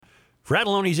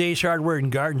Frattallone's Ace Hardware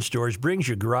and Garden Stores brings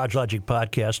you Garage Logic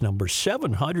Podcast number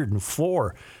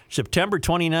 704. September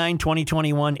 29,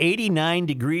 2021, 89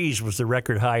 degrees was the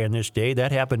record high on this day.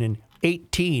 That happened in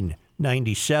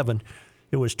 1897.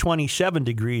 It was 27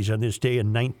 degrees on this day in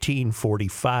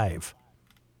 1945.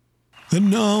 And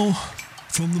now,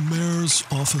 from the mayor's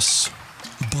office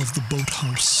above the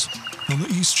boathouse on the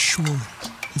east shore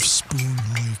of Spoon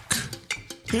Lake,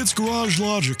 it's Garage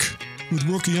Logic with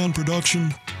Rookie on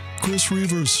production, Chris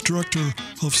Reavers, director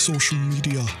of social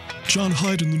media, John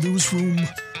Hyde in the newsroom,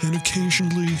 and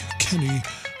occasionally Kenny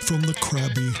from the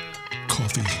Krabby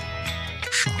Coffee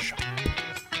Shop.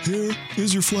 Here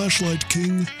is your flashlight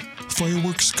king,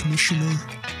 fireworks commissioner,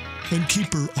 and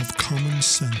keeper of common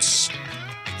sense,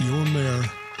 your mayor,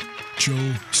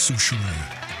 Joe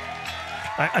Soucheray.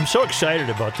 I'm so excited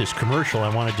about this commercial,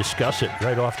 I want to discuss it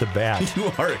right off the bat.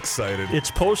 You are excited. It's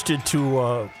posted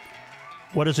to...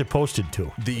 what is it posted to?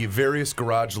 The various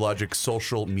Garage Logic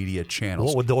social media channels.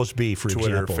 What would those be, for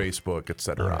Twitter, example? Facebook,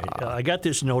 etc. Right. I got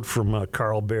this note from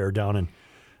Carl Bear down in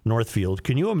Northfield.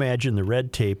 Can you imagine the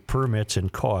red tape, permits,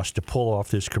 and cost to pull off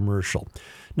this commercial?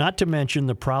 Not to mention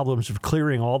the problems of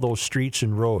clearing all those streets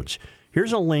and roads.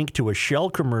 Here's a link to a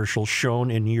Shell commercial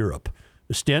shown in Europe.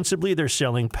 Ostensibly, they're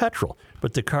selling petrol,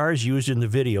 but the cars used in the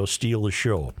video steal the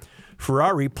show.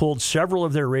 Ferrari pulled several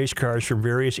of their race cars from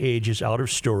various ages out of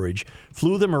storage,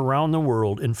 flew them around the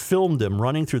world, and filmed them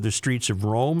running through the streets of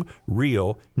Rome,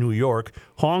 Rio, New York,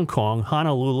 Hong Kong,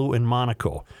 Honolulu, and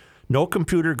Monaco. No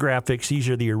computer graphics. These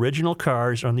are the original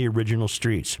cars on the original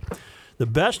streets. The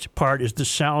best part is the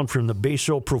sound from the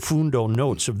basso profundo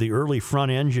notes of the early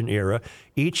front engine era.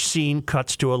 Each scene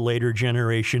cuts to a later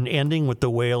generation, ending with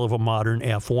the wail of a modern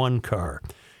F1 car.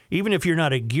 Even if you're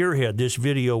not a gearhead, this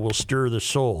video will stir the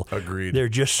soul. Agreed. They're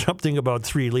just something about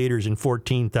 3 liters and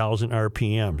 14,000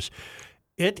 RPMs.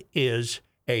 It is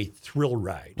a thrill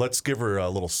ride. Let's give her a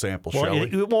little sample, shall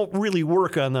we? It won't really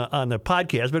work on the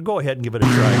podcast, but go ahead and give it a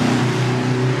try.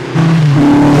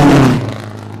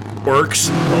 Works.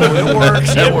 Oh, it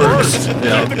works. It works.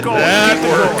 Yeah. Keep it going. That Keep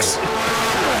it works.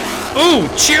 Ooh,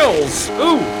 chills.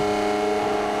 Ooh.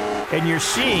 And you're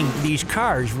seeing these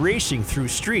cars racing through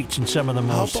streets in some of the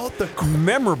most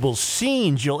memorable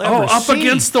scenes you'll ever see. Oh, up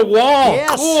against the wall.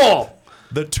 Yes. Cool.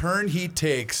 The turn he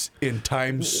takes in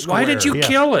Times Square. Why did you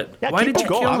kill it? Yeah, Why keep did you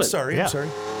going. kill I'm it? sorry. Yeah. I'm sorry.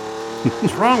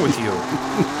 What's wrong with you?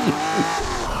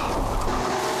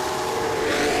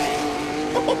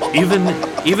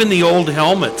 Even the old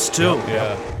helmets too.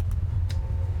 Yeah.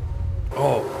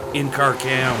 Oh, in-car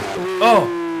cam.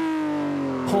 Oh.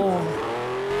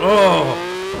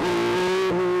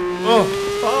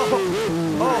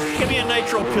 Oh, give me a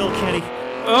nitro pill, Kenny.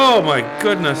 Oh my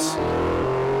goodness.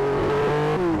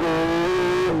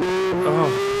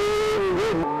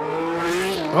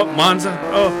 Oh, Monza.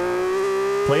 Oh.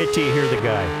 Play it till you hear the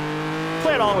guy.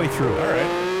 Play it all the way through. All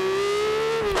right.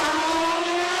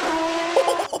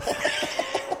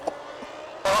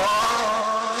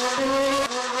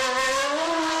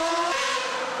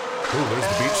 Ooh, there's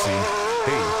the beach scene.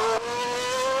 Hey.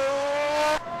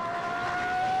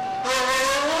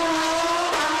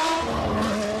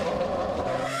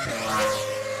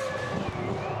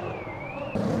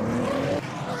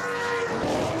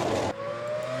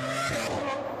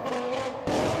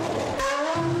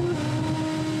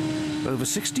 Over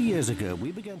 60 years ago,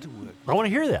 we began to work. I want to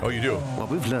hear that. Oh, you do? What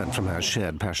we've learned from our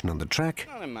shared passion on the track,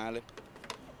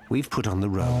 we've put on the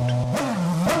road.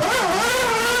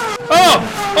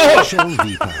 Oh! Shell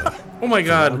V-Power. Oh my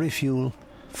God. Refuel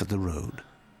for the road.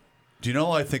 Do you know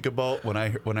what I think about when I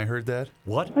heard that?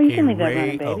 What you a can leave that ray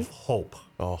running, baby. of hope.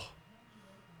 Oh,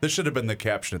 this should have been the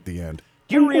caption at the end.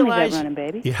 Do you You can leave that realize? running,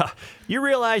 baby. Yeah, you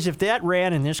realize if that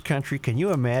ran in this country, can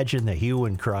you imagine the hue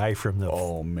and cry from the?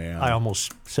 Oh man, I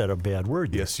almost said a bad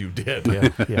word. Yes, you did.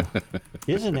 Yeah.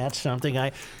 Isn't that something?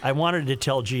 I wanted to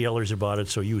tell GLers about it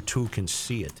so you too can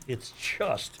see it. It's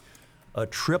just a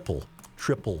triple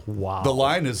wow. The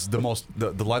line is the most.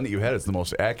 The line that you had is the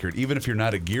most accurate, even if you're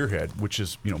not a gearhead, which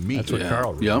is me. That's what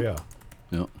Carl wrote. Yep. Yeah.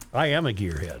 Yep. I am a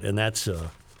gearhead, and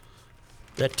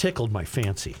that tickled my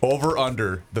fancy. Over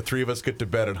under, the three of us get to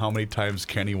bet on how many times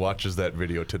Kenny watches that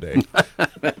video today.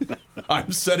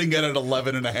 I'm setting it at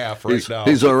 11.5 right now.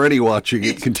 He's already watching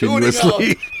it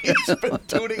continuously. He's been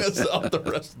tuning us out the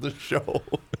rest of the show.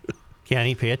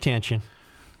 Kenny, pay attention.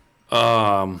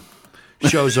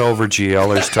 Show's over,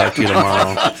 GLers. Talk to you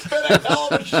tomorrow. It's been a hell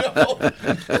of a show.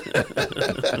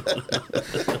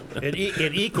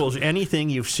 It equals anything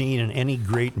you've seen in any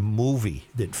great movie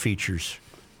that features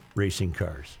racing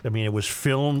cars. I mean, it was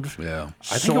filmed. Yeah.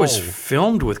 I think it was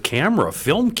filmed with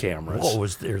film cameras. Oh, it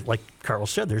was there, like Carl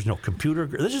said, there's no computer.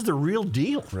 This is the real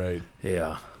deal. Right.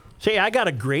 Yeah. Say, I got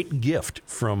a great gift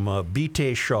from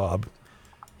B.T. Schaub.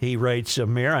 He writes,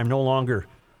 Mayor, I no longer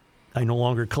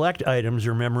collect items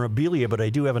or memorabilia, but I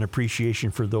do have an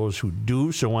appreciation for those who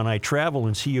do. So when I travel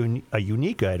and see a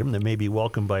unique item that may be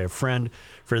welcomed by a friend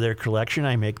for their collection,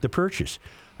 I make the purchase.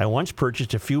 I once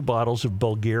purchased a few bottles of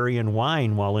Bulgarian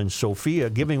wine while in Sofia,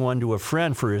 giving one to a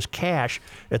friend for his cash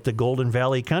at the Golden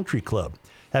Valley Country Club.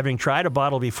 Having tried a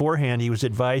bottle beforehand, he was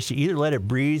advised to either let it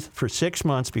breathe for 6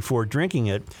 months before drinking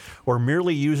it or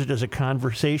merely use it as a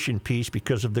conversation piece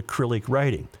because of the acrylic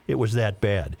writing. It was that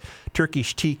bad.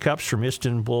 Turkish teacups from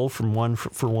Istanbul for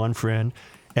one friend,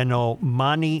 and a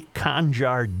Mani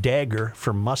Khanjar dagger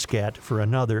from Muscat for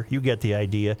another. You get the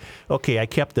idea. Okay, I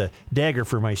kept the dagger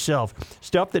for myself.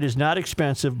 Stuff that is not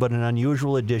expensive, but an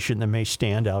unusual addition that may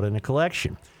stand out in a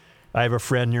collection. I have a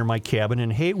friend near my cabin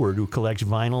in Hayward who collects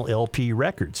vinyl LP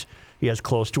records. He has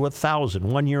close to 1,000.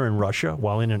 1 year in Russia,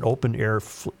 while in an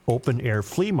open-air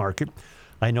flea market,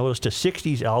 I noticed a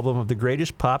 60s album of the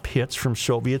greatest pop hits from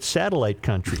Soviet satellite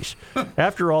countries.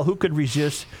 After all, who could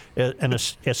resist an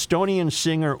Estonian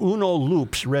singer Uno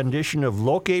Loop's rendition of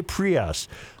Loke Prias?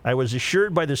 I was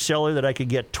assured by the seller that I could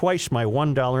get twice my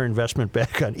 $1 investment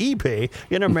back on eBay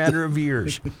in a matter of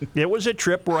years. It was a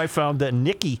trip where I found the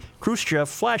Nikki Khrushchev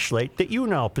flashlight that you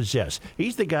now possess.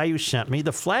 He's the guy who sent me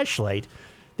the flashlight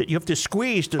that you have to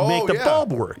squeeze to make the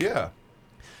bulb work. Yeah.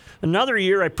 Another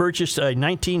year, I purchased a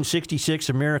 1966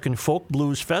 American Folk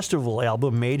Blues Festival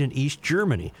album made in East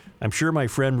Germany. I'm sure my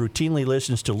friend routinely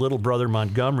listens to Little Brother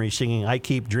Montgomery singing I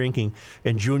Keep Drinking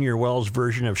and Junior Wells'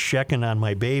 version of Sheckin' on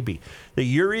My Baby. The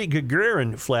Yuri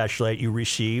Gagarin flashlight you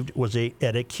received was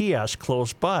at a kiosk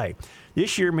close by.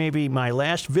 This year may be my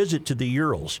last visit to the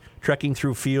Urals, trekking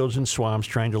through fields and swamps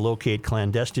trying to locate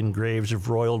clandestine graves of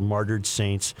royal martyred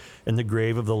saints, and the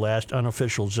grave of the last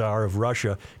unofficial Tsar of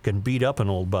Russia can beat up an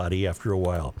old body after a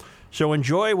while. So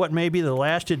enjoy what may be the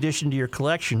last addition to your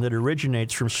collection that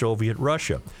originates from Soviet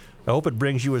Russia. I hope it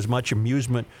brings you as much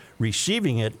amusement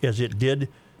receiving it as it did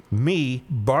me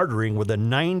bartering with a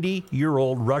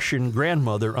 90-year-old Russian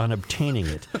grandmother on obtaining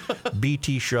it.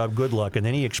 B.T. Schaub, good luck. And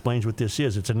then he explains what this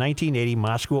is. It's a 1980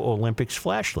 Moscow Olympics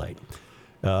flashlight.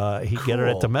 He got it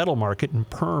at the metal market in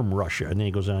Perm, Russia. And then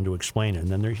he goes on to explain it. And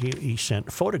then he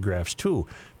sent photographs, too,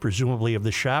 presumably of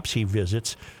the shops he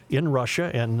visits in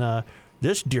Russia. And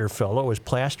this dear fellow is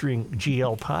plastering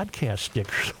GL podcast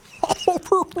stickers all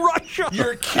over Russia.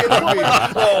 You're kidding me.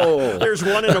 Oh. There's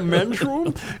one in a men's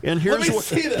room, and here's Let me what.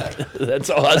 see that. That's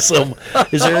awesome.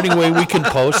 Is there any way we can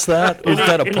post that? We've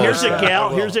got to And post here's a that. gal.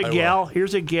 will, Here's a I gal.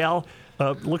 Here's a gal.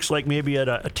 Looks like maybe at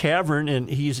a tavern, and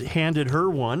he's handed her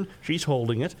one. She's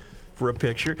holding it for a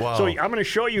picture. Wow. So I'm going to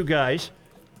show you guys.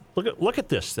 Look at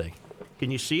this thing.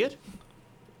 Can you see it?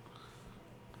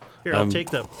 Here, I'll take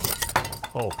the.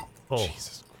 Oh.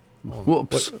 Jesus.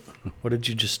 Whoops. What did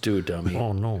you just do, dummy?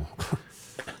 Oh no.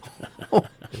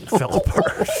 It fell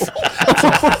apart.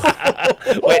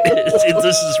 Wait,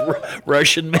 this is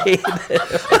Russian made?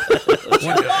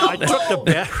 I took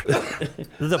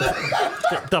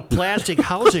the plastic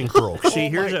housing broke. See,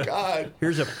 here's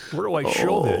where do I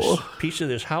show this? Piece of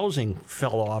this housing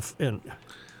fell off, and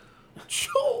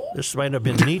this might have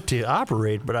been neat to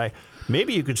operate, but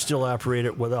maybe you could still operate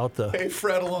it without the. Hey,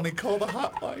 Fred will only call the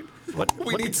hotline.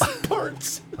 We need some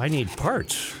parts. I need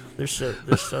parts. This it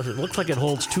looks like it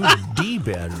holds 2 D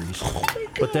batteries,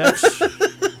 but that's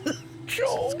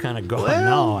it's kind of gone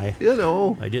now. I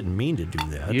didn't mean to do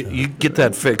that. You get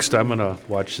that fixed. I'm going to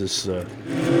watch this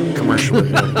commercial.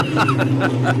 Well,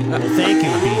 thank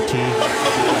you, BT.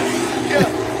 Yeah,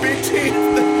 BT.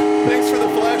 Thanks for the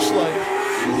flashlight.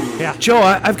 Yeah. Joe,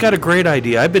 I've got a great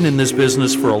idea. I've been in this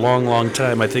business for a long, long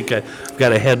time. I think I've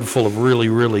got a head full of really,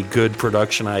 really good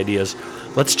production ideas.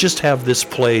 Let's just have this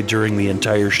play during the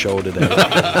entire show today.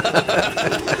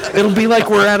 It'll be like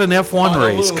we're at an F1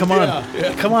 race. Come on.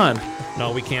 Yeah. Come on.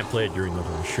 No, we can't play it during the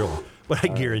whole show. But I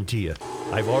guarantee you,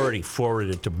 I've already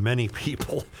forwarded it to many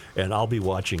people, and I'll be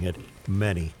watching it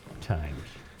many times.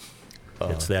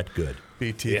 It's that good.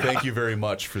 BT, thank you very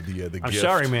much for the gift. I'm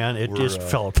sorry, man. It just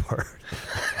fell apart.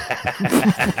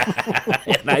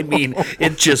 And I mean,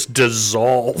 it just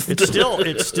dissolved.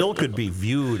 It still could be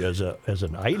viewed as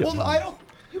an item. Well, I don't.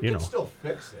 You You can know. still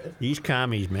fix it. These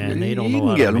commies, man, they don't You know can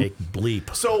how get to 'em. make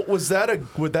bleep. So would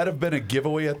that have been a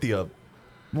giveaway at the?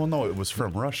 Well, no, it was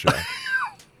from Russia.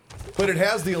 But it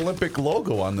has the Olympic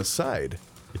logo on the side.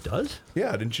 It does?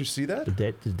 Yeah, didn't you see that?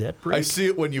 Did that break? I see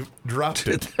it when you dropped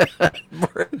it.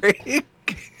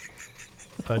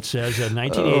 It says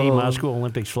 1980 Moscow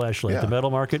Olympics flashlight. Yeah. The metal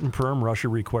market in Perm, Russia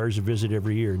requires a visit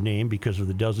every year, named because of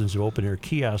the dozens of open-air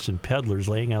kiosks and peddlers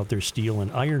laying out their steel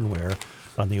and ironware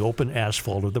on the open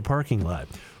asphalt of the parking lot.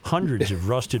 Hundreds of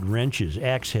rusted wrenches,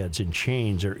 axe heads, and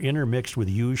chains are intermixed with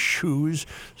used shoes,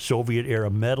 Soviet-era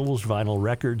medals, vinyl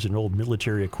records, and old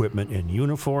military equipment and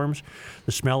uniforms.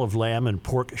 The smell of lamb and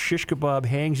pork shish kebab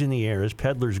hangs in the air as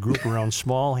peddlers group around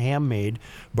small, handmade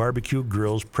barbecue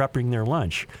grills prepping their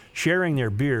lunch. Sharing their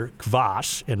beer,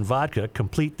 kvass, and vodka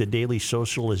complete the daily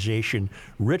socialization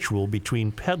ritual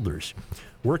between peddlers.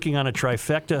 Working on a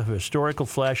trifecta of historical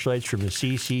flashlights from the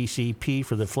CCCP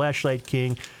for the Flashlight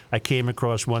King, I came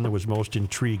across one that was most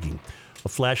intriguing. A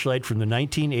flashlight from the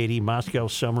 1980 Moscow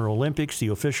Summer Olympics. The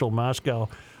official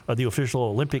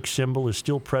Olympic symbol is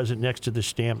still present next to the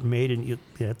stamp made in.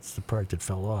 That's the part that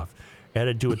fell off.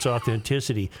 Added to its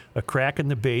authenticity, a crack in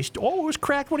the base. Oh, it was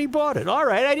cracked when he bought it. All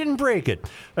right, I didn't break it.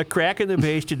 A crack in the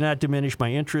base did not diminish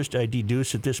my interest. I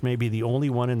deduce that this may be the only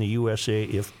one in the USA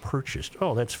if purchased.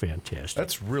 Oh, that's fantastic.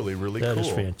 That's really, really cool. That is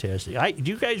fantastic. Do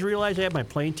you guys realize I had my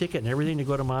plane ticket and everything to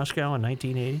go to Moscow in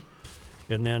 1980?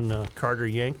 And then Carter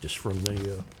yanked us from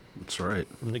the That's right.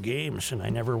 from the games, and I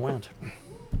never went.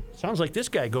 Sounds like this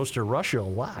guy goes to Russia a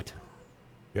lot.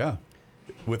 Yeah.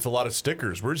 With a lot of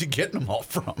stickers. Where's he getting them all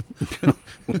from?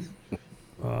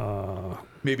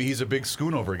 Maybe he's a big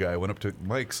Schoonover guy. Went up to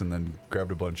Mike's and then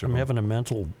grabbed a bunch of I'm them. having a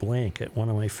mental blank. One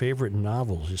of my favorite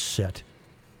novels is set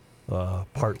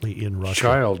partly in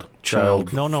Russia.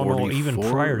 Child. No. Even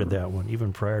 44. prior to that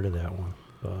one.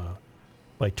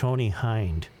 By Tony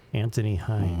Hind, Anthony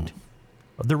Hind.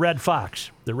 The Red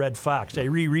Fox. I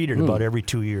reread it about every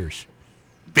 2 years.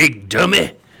 Big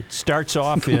dummy. It starts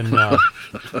off in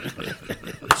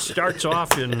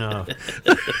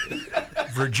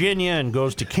Virginia and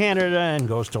goes to Canada and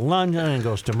goes to London and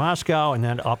goes to Moscow and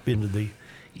then up into the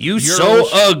You Euros. so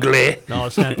ugly. No,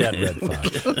 it's not that Red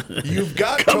Fox. You've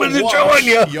got Coming to to watch, join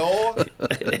ya. yo.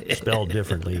 Spelled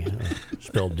differently.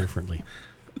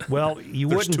 Well, you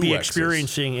There's wouldn't two be X's.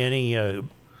 experiencing any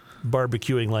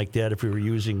barbecuing like that if you were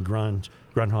using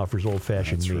Grunhofer's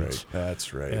old-fashioned meats.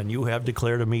 That's right. And you have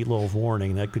declared a meatloaf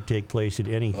warning that could take place at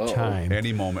any time.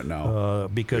 Any moment now.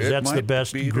 Because It that's the might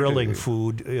best be grilling today.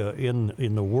 food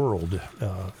in the world.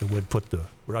 It would put the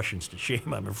Russians to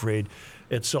shame, I'm afraid.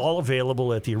 It's all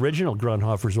available at the original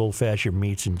Grunhofer's Old Fashioned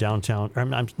Meats in downtown,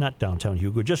 not downtown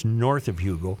Hugo, just north of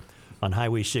Hugo on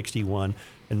Highway 61,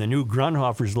 and the new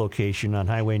Grunhofer's location on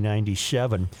Highway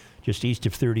 97, just east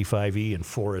of 35E in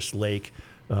Forest Lake.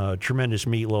 Tremendous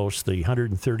meatloafs, the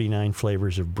 139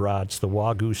 flavors of brats, the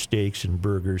Wagyu steaks and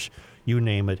burgers, you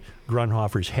name it.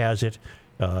 Grunhofer's has it.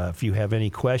 If you have any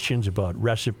questions about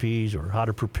recipes or how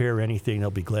to prepare anything,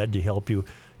 they'll be glad to help you.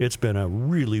 It's been a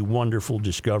really wonderful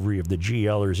discovery of the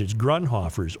GLers. It's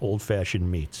Grunhofer's Old Fashioned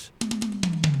Meats.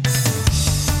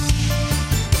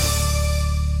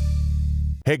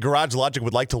 Hey, Garage Logic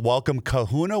would like to welcome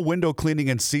Kahuna Window Cleaning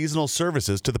and Seasonal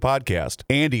Services to the podcast.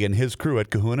 Andy and his crew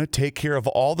at Kahuna take care of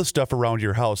all the stuff around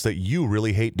your house that you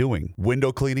really hate doing.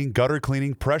 Window cleaning, gutter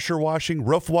cleaning, pressure washing,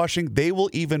 roof washing. They will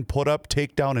even put up,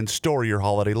 take down, and store your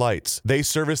holiday lights. They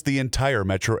service the entire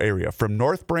metro area from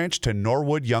North Branch to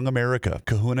Norwood, Young America.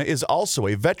 Kahuna is also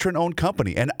a veteran-owned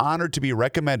company and honored to be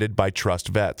recommended by Trust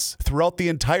Vets. Throughout the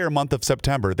entire month of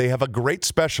September, they have a great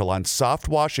special on soft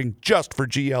washing just for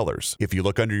GLers. If you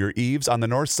look under your eaves on the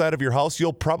north side of your house,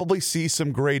 you'll probably see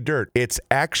some gray dirt. It's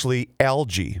actually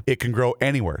algae. It can grow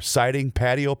anywhere: siding,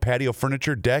 patio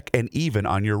furniture, deck, and even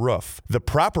on your roof. The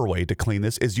proper way to clean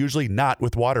this is usually not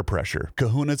with water pressure.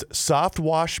 Kahuna's soft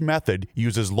wash method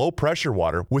uses low pressure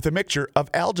water with a mixture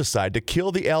of algicide to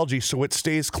kill the algae so it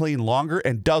stays clean longer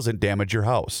and doesn't damage your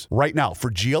house. Right now,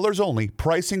 for GLers only,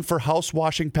 pricing for house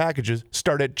washing packages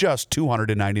start at just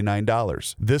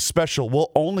 $299. This special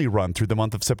will only run through the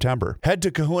month of September. Head to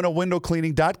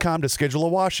KahunaWindowCleaning.com to schedule a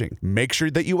washing. Make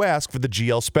sure that you ask for the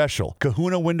GL special.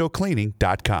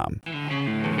 KahunaWindowCleaning.com.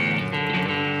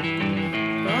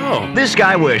 Oh, This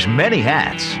guy wears many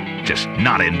hats, just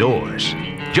not indoors.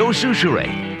 Joe Souchere.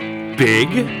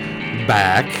 big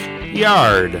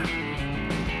backyard.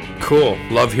 Cool.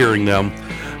 Love hearing them.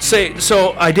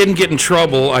 So I didn't get in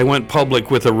trouble. I went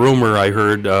public with a rumor I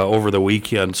heard over the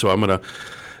weekend, so I'm gonna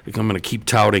keep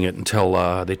touting it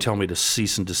until they tell me to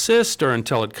cease and desist or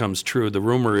until it comes true. The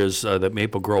rumor is that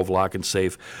Maple Grove Lock and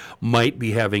Safe might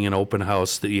be having an open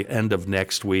house the end of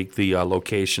next week. The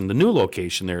new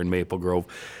location there in Maple Grove,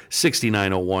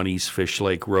 6901 East Fish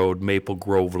Lake Road,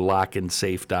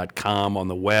 maplegrovelockandsafe.com on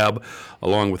the web,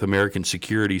 along with American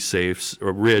Security Safes.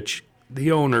 Rich,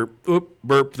 The owner,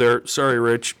 burp there. Sorry,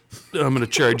 Rich. I'm going to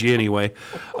charge you anyway.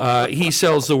 He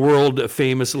sells the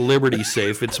world-famous Liberty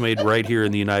Safe. It's made right here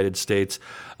in the United States.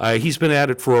 He's been at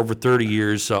it for over 30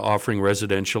 years, offering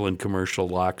residential and commercial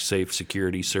lock safe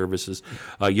security services.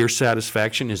 Your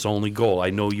satisfaction is only goal. I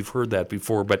know you've heard that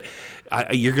before, but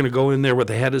you're going to go in there with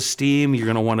a head of steam. You're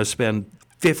going to want to spend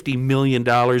 $50 million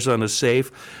on a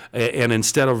safe, and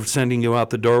instead of sending you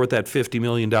out the door with that $50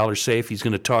 million safe, he's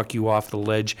going to talk you off the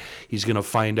ledge. He's going to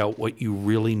find out what you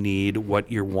really need,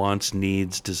 what your wants,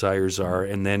 needs, desires are,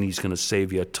 and then he's going to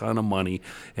save you a ton of money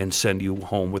and send you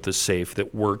home with a safe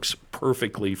that works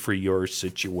perfectly for your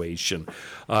situation.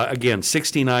 Again,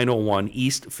 6901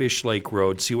 East Fish Lake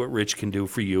Road. See what Rich can do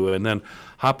for you, and then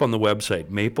hop on the website,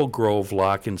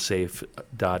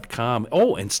 maplegrovelockandsafe.com.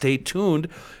 Oh, and stay tuned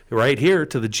right here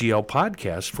to the GL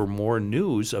Podcast for more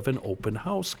news of an open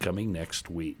house coming next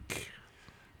week.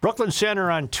 Brooklyn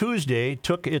Center on Tuesday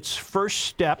took its first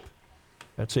step.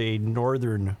 That's a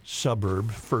northern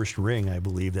suburb, first ring, I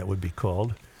believe that would be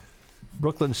called.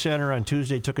 Brooklyn Center on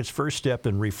Tuesday took its first step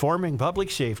in reforming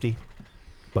public safety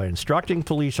by instructing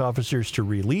police officers to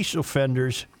release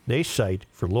offenders they cite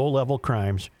for low-level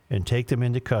crimes and take them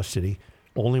into custody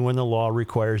only when the law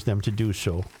requires them to do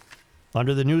so.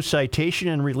 Under the new citation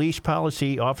and release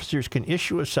policy, officers can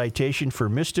issue a citation for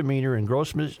misdemeanor and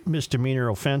gross misdemeanor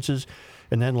offenses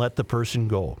and then let the person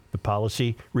go. The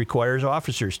policy requires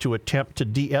officers to attempt to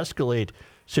de-escalate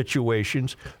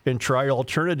situations and try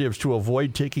alternatives to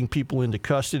avoid taking people into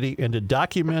custody and to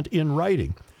document in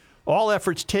writing all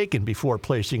efforts taken before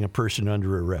placing a person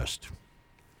under arrest.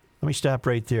 Let me stop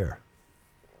right there.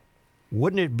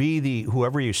 Wouldn't it be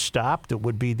whoever you stop that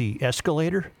would be the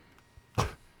escalator?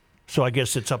 So I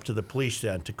guess it's up to the police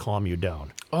then to calm you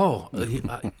down. Oh,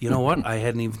 you know what? I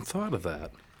hadn't even thought of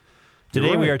that.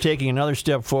 Today we are taking another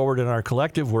step forward in our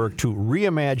collective work to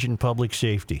reimagine public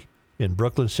safety. In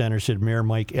Brooklyn Center, said Mayor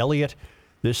Mike Elliott,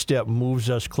 this step moves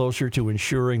us closer to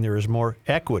ensuring there is more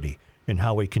equity in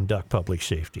how we conduct public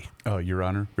safety. Your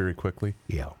Honor, very quickly.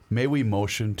 Yeah. May we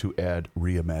motion to add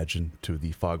reimagine to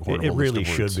the Foghorn? It really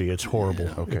should be. It's horrible.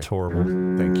 Yeah. Okay. It's horrible.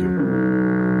 Thank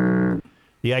you.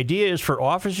 The idea is for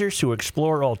officers to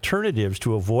explore alternatives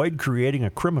to avoid creating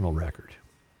a criminal record.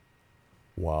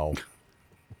 Wow.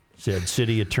 Said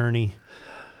City Attorney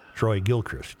Troy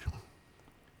Gilchrist.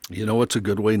 You know what's a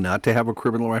good way not to have a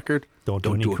criminal record? Don't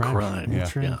do a crime. Yeah.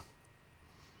 Right.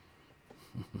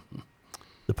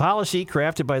 The policy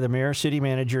crafted by the mayor, city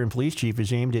manager, and police chief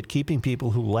is aimed at keeping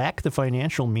people who lack the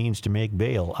financial means to make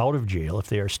bail out of jail if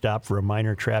they are stopped for a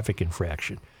minor traffic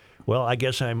infraction. Well, I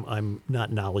guess I'm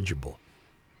not knowledgeable.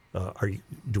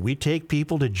 Do we take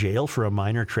people to jail for a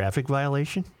minor traffic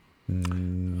violation?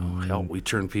 Oh, hell, we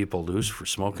turn people loose for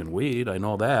smoking weed. I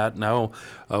know that. Now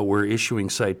we're issuing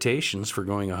citations for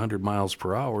going 100 miles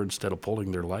per hour instead of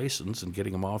pulling their license and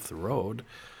getting them off the road.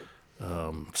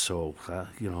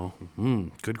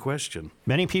 Good question.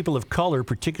 Many people of color,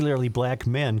 particularly black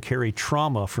men, carry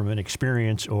trauma from an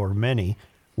experience or many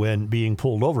when being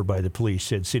pulled over by the police,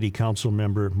 said City Council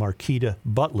member Marquita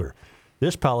Butler.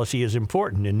 This policy is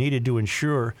important and needed to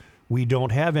ensure we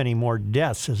don't have any more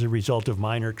deaths as a result of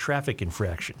minor traffic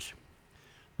infractions.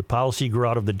 The policy grew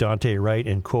out of the Dante Wright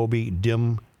and Kobe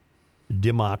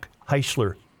Dimmock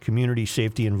Heisler Community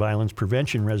Safety and Violence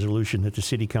Prevention Resolution that the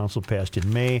City Council passed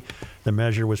in May. The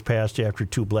measure was passed after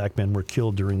 2 black men were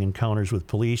killed during encounters with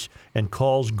police, and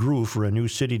calls grew for a new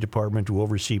city department to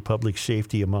oversee public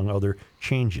safety, among other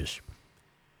changes.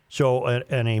 So at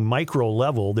a micro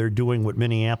level, they're doing what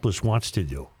Minneapolis wants to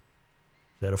do.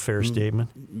 Is that a fair statement?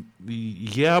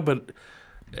 Yeah, but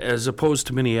as opposed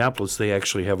to Minneapolis, they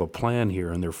actually have a plan here,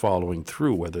 and they're following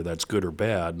through. Whether that's good or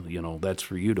bad, that's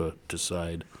for you to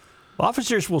decide.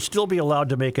 Officers will still be allowed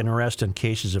to make an arrest in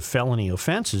cases of felony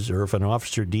offenses or if an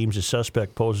officer deems a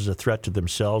suspect poses a threat to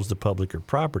themselves, the public, or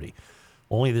property.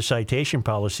 Only the citation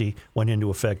policy went into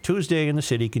effect Tuesday, and the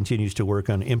city continues to work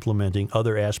on implementing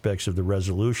other aspects of the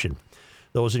resolution.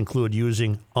 Those include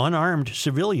using unarmed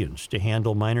civilians to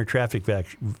handle minor traffic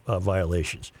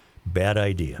violations. Bad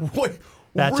idea.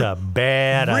 That's a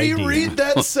bad idea. Reread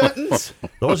that sentence.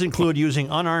 Those include using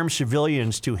unarmed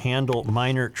civilians to handle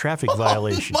minor traffic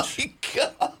violations. Oh, my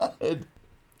God.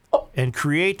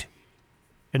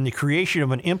 And the creation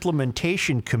of an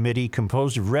implementation committee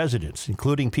composed of residents,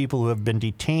 including people who have been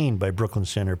detained by Brooklyn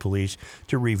Center Police,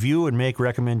 to review and make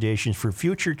recommendations for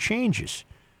future changes,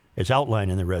 as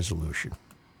outlined in the resolution.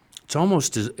 It's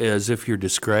almost as if you're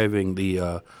describing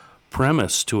the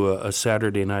premise to a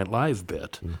Saturday Night Live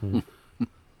bit. Mm-hmm.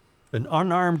 An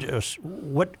unarmed,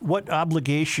 what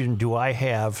obligation do I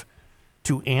have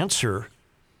to answer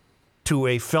to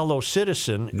a fellow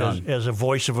citizen as a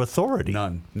voice of authority.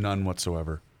 None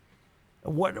whatsoever.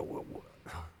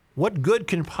 What good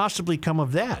can possibly come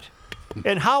of that?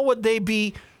 And how would they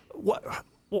be?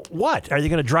 What are they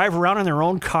going to drive around in their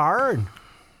own car and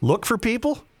look for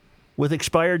people with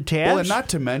expired tabs? Well, and not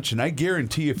to mention, I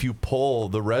guarantee if you poll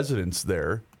the residents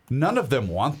there, none of them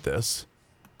want this.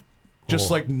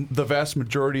 Just like the vast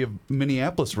majority of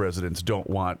Minneapolis residents don't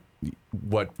want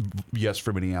what Yes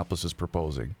for Minneapolis is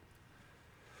proposing.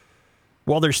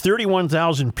 Well, there's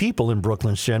 31,000 people in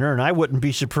Brooklyn Center, and I wouldn't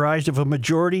be surprised if a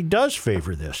majority does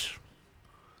favor this.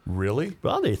 Really?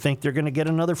 Well, they think they're going to get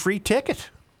another free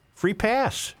ticket, free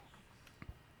pass.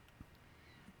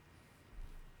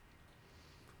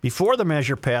 Before the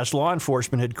measure passed, law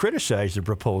enforcement had criticized the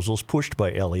proposals pushed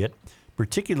by Elliott,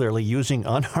 particularly using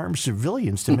unarmed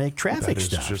civilians to make traffic stops.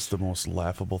 That is just the most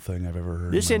laughable thing I've ever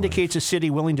heard. This indicates a city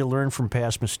willing to learn from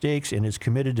past mistakes and is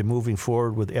committed to moving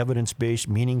forward with evidence-based,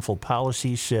 meaningful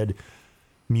policies, said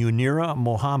Munira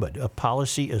Mohammed, a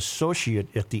policy associate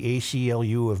at the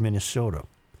ACLU of Minnesota.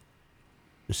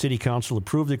 The city council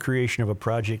approved the creation of a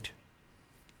project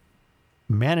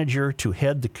manager to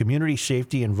head the Community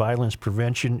Safety and Violence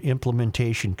Prevention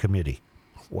Implementation Committee.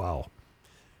 Wow.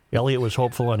 Elliott was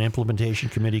hopeful an implementation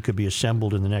committee could be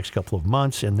assembled in the next couple of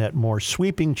months and that more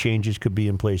sweeping changes could be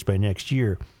in place by next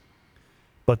year,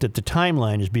 but that the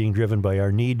timeline is being driven by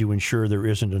our need to ensure there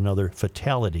isn't another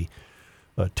fatality.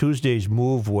 Tuesday's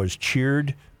move was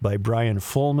cheered by Brian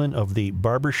Fullman of the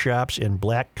Barbershops and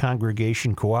Black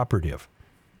Congregation Cooperative.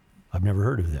 I've never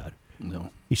heard of that. No.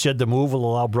 He said the move will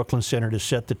allow Brooklyn Center to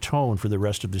set the tone for the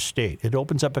rest of the state. It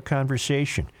opens up a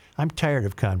conversation. I'm tired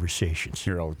of conversations.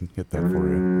 Here, I'll hit that for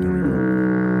you. There we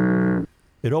go.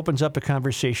 It opens up a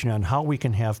conversation on how we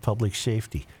can have public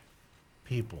safety.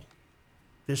 People,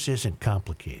 this isn't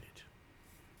complicated.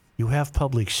 You have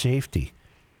public safety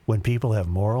when people have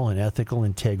moral and ethical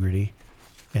integrity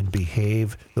and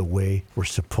behave the way we're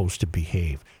supposed to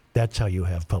behave. That's how you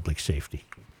have public safety.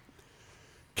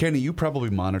 Kenny, you probably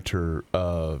monitor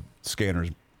scanners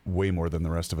way more than the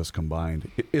rest of us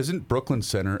combined. Isn't Brooklyn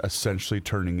Center essentially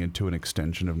turning into an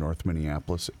extension of North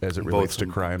Minneapolis as it relates to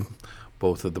crime?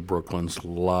 Both of the Brooklyns, a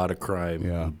lot of crime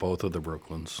in both of the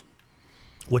Brooklyns.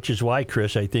 Which is why,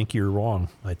 Chris, I think you're wrong.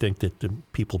 I think that the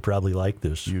people probably like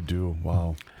this. You do?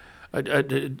 Wow.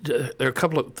 There are a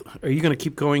couple of. Are you going to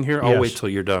keep going here? Yes. I'll wait till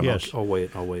you're done. Yes. I'll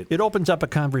wait. It opens up a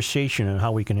conversation on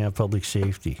how we can have public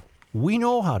safety. We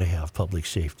know how to have public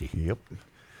safety. Yep.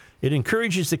 It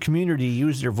encourages the community to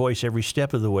use their voice every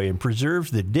step of the way and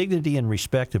preserves the dignity and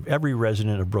respect of every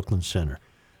resident of Brooklyn Center.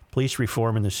 Police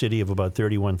reform in the city of about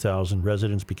 31,000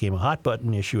 residents became a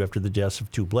hot-button issue after the deaths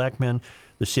of two black men.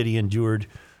 The city endured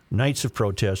nights of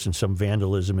protest and some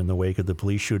vandalism in the wake of the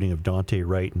police shooting of Daunte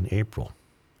Wright in April.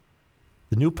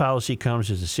 The new policy comes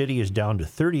as the city is down to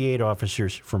 38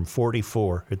 officers from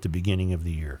 44 at the beginning of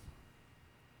the year.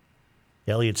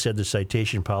 Elliott said the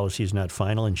citation policy is not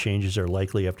final and changes are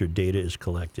likely after data is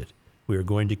collected. We are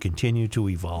going to continue to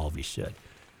evolve, he said.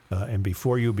 And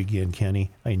before you begin,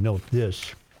 Kenny, I note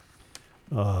this.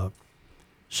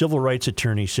 Civil rights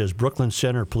attorney says Brooklyn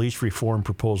Center police reform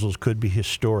proposals could be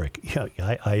historic. Yeah,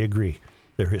 I agree.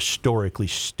 They're historically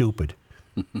stupid.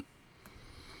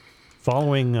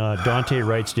 Following Daunte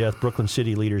Wright's death, Brooklyn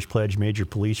city leaders pledged major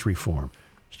police reform.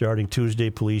 Starting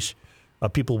Tuesday,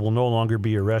 people will no longer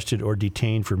be arrested or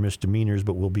detained for misdemeanors,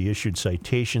 but will be issued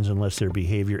citations unless their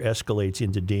behavior escalates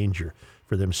into danger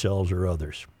for themselves or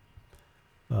others.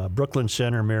 Brooklyn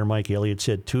Center Mayor Mike Elliott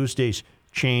said Tuesday's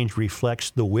change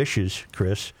reflects the wishes,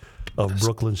 Chris, of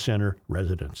Brooklyn Center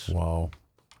residents. Wow.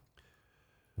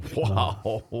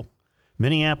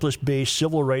 Minneapolis-based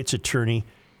civil rights attorney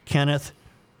Kenneth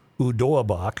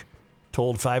Udoabach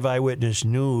told 5 Eyewitness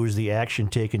News the action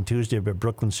taken Tuesday by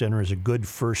Brooklyn Center is a good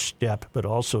first step, but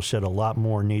also said a lot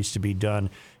more needs to be done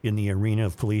in the arena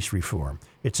of police reform.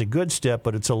 It's a good step,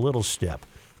 but it's a little step.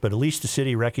 But at least the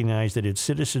city recognized that its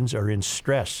citizens are in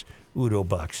stress,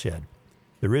 Udoabach said.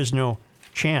 There is no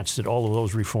chance that all of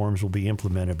those reforms will be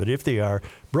implemented, but if they are,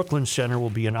 Brooklyn Center will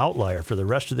be an outlier for the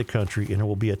rest of the country, and it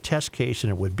will be a test case,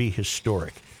 and it would be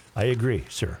historic. I agree,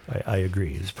 sir. I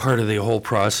agree. It's part of the whole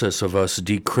process of us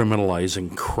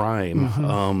decriminalizing crime.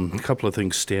 A couple of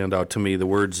things stand out to me. The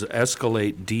words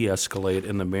escalate, de-escalate,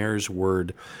 and the mayor's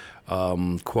word,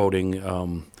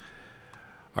 quoting,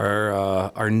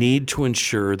 our need to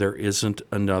ensure there isn't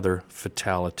another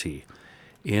fatality.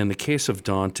 In the case of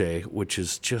Daunte, which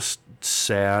is just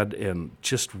sad and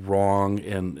just wrong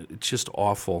and just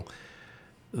awful,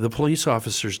 The police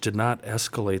officers did not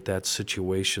escalate that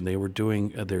situation. They were doing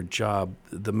their job.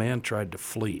 The man tried to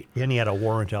flee. And he had a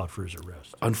warrant out for his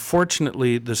arrest.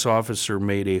 Unfortunately, this officer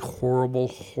made a horrible,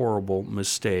 horrible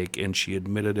mistake, and she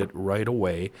admitted it right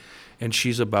away, and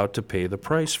she's about to pay the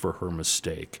price for her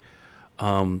mistake.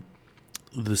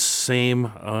 The same,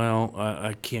 well,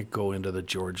 I can't go into the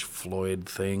George Floyd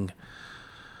thing.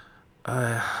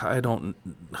 I don't,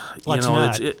 Let's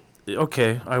not.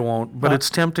 Okay, I won't. But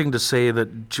it's tempting to say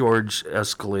that George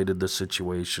escalated the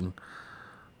situation.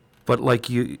 But like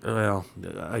you, well,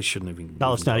 I shouldn't even. Now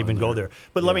let's not even go there.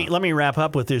 But let me wrap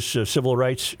up with this civil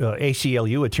rights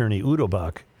ACLU attorney Udo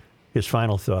Bach. His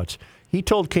final thoughts. He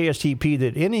told KSTP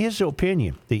that in his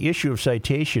opinion, the issue of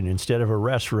citation instead of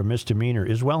arrest for a misdemeanor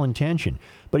is well-intentioned.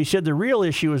 But he said the real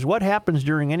issue is what happens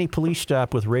during any police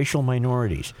stop with racial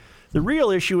minorities. The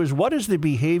real issue is what is the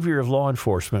behavior of law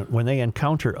enforcement when they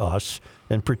encounter us,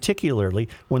 and particularly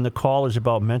when the call is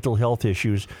about mental health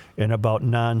issues and about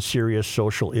non-serious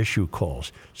social issue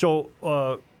calls.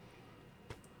 So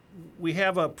we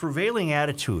have a prevailing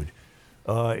attitude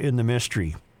in the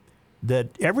mystery that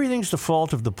everything's the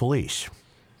fault of the police,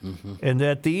 and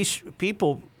that these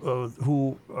people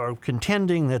who are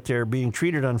contending that they're being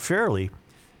treated unfairly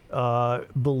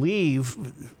believe,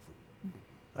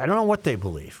 I don't know what they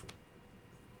believe.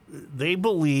 They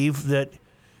believe that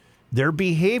their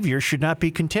behavior should not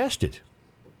be contested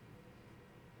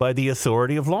by the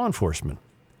authority of law enforcement.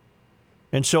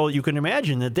 And so you can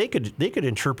imagine that they could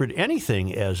interpret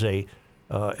anything as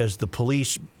the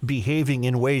police behaving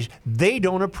in ways they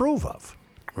don't approve of.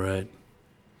 Right.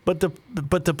 But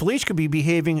the police could be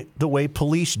behaving the way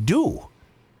police do.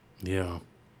 Yeah.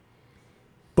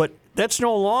 But that's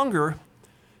no longer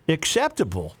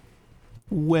acceptable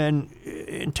when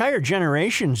entire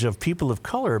generations of people of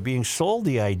color are being sold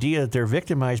the idea that they're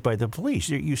victimized by the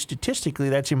police. Statistically,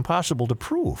 that's impossible to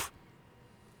prove.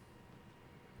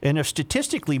 And if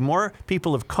statistically more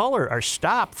people of color are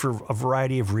stopped for a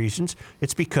variety of reasons,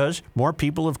 it's because more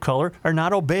people of color are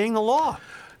not obeying the law.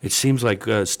 It seems like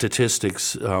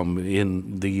statistics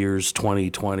in the years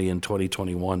 2020 and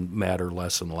 2021 matter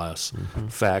less and less.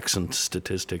 Facts and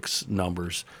statistics,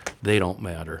 numbers, they don't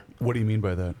matter. What do you mean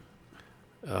by that?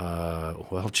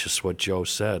 Well, just what Joe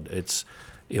said. It's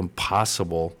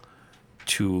impossible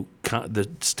to the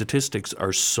statistics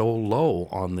are so low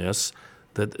on this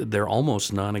that they're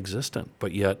almost non-existent.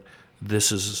 But yet,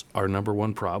 this is our number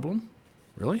one problem?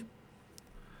 Really?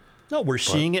 No, we're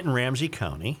seeing it in Ramsey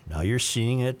County. Now you're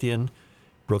seeing it in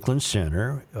Brooklyn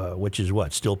Center, which is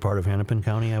what, still part of Hennepin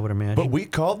County, I would imagine? But we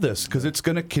called this because it's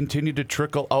going to continue to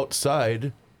trickle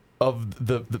outside of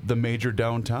the major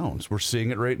downtowns. We're seeing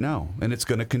it right now, and it's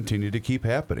going to continue to keep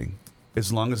happening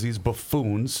as long as these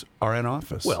buffoons are in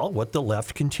office. Well, what the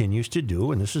left continues to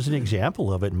do, and this is an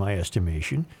example of it in my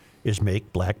estimation, is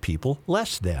make black people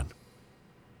less than.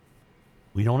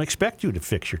 We don't expect you to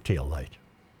fix your tail light.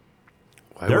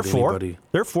 Therefore,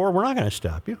 we're not going to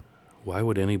stop you. Why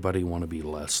would anybody want to be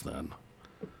less than?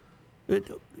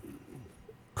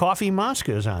 Coffee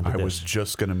Monska is on to I this. was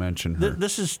just going to mention her. Do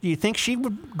you think she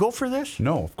would go for this?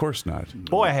 No, of course not.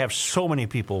 Boy, I have so many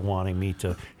people wanting me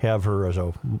to have her as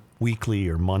a weekly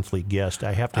or monthly guest.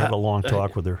 I have to have a long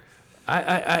talk with her.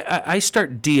 I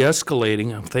start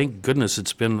de-escalating. Thank goodness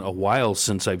it's been a while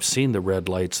since I've seen the red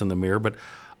lights in the mirror, but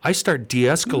I start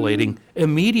de-escalating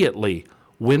immediately.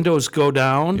 Windows go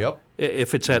down. Yep.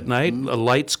 If it's at night, the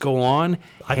lights go on.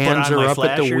 I Hands put on are my up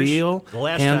at the flashers. wheel. The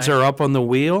last Hands time- are up on the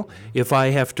wheel. If I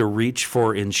have to reach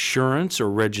for insurance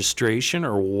or registration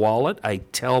or wallet, I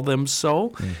tell them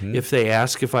so. If they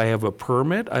ask if I have a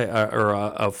permit or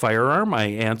a firearm, I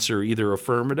answer either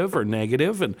affirmative or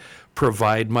negative and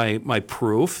provide my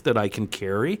proof that I can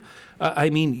carry. I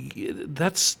mean,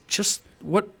 that's just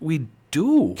what we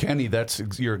do. Kenny,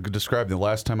 you're describing the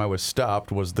last time I was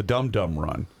stopped was the Dum Dum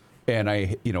Run. And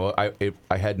I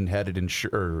hadn't had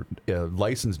it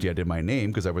licensed yet in my name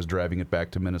because I was driving it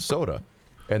back to Minnesota.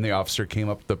 And the officer came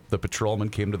up, the patrolman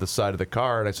came to the side of the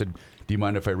car, and I said, "Do you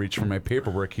mind if I reach for my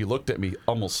paperwork?" He looked at me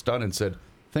almost stunned and said,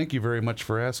 "Thank you very much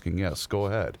for asking. Yes, go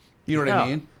ahead." You know what I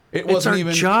mean? It's our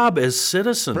job as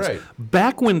citizens. Right.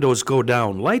 Back windows go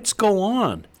down, lights go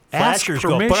on. Ask Flashers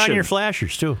permission. go. Put on your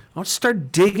flashers, too. Don't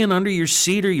start digging under your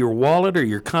seat or your wallet or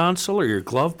your console or your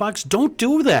glove box. Don't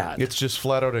do that. It's just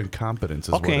flat out incompetence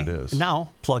is what it is. Now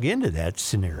plug into that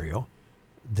scenario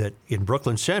that in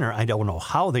Brooklyn Center, I don't know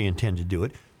how they intend to do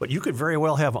it, but you could very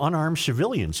well have unarmed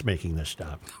civilians making this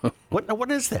stop. What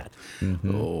is that?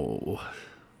 Oh.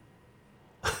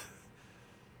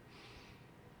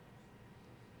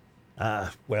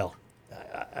 Well,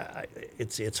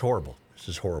 it's horrible. This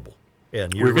is horrible.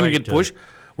 And We're going to get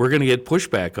we're going to get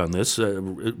pushback on this,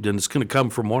 and it's going to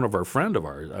come from one of our friend of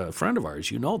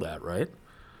ours. You know that, right?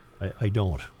 I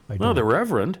don't. No, the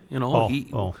Reverend. You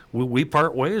know, we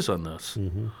part ways on this.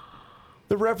 Mm-hmm.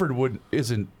 The Reverend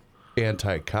isn't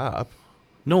anti-cop.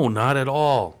 No, not at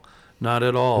all. Not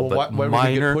at all. Well, but why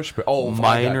would we get pushback? Oh,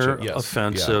 minor I gotcha. Yes.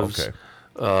 offensives, Yeah,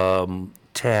 okay.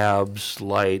 tabs,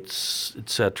 lights, et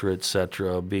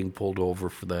cetera, being pulled over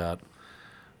for that.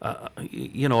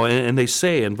 You know, and they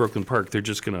say in Brooklyn Park they're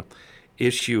just going to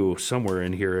issue somewhere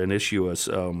in here and issue a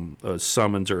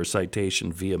summons or a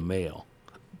citation via mail.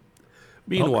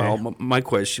 Meanwhile, Okay. my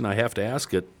question, I have to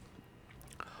ask it,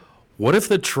 what if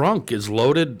the trunk is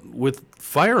loaded with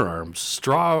firearms?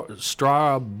 Straw.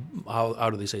 How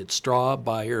do they say it? Straw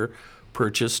buyer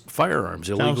purchased firearms.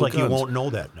 Illegal Sounds like guns. you won't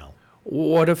know that now.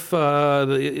 What if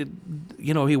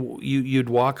you'd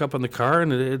walk up on the car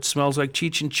and it smells like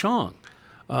Cheech and Chong?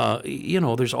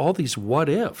 There's all these what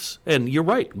ifs, and you're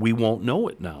right. We won't know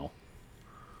it now.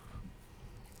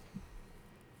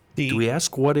 Do we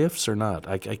ask what ifs or not?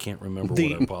 I can't remember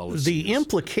what our policy The is.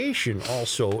 implication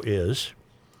also is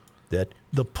that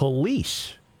the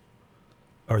police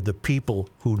are the people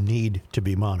who need to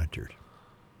be monitored.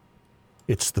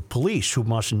 It's the police who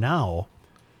must now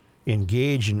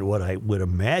engage in what I would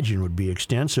imagine would be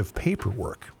extensive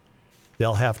paperwork.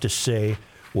 They'll have to say,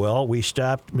 well, we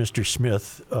stopped Mr.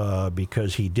 Smith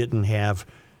because he didn't have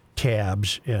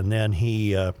tabs, and then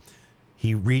he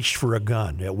reached for a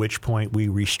gun, at which point we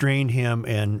restrained him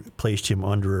and placed him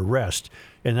under arrest.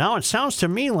 And now it sounds to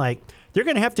me like they're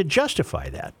going to have to justify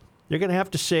that. They're going to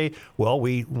have to say, well,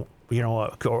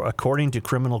 according to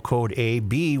Criminal Code A,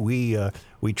 B,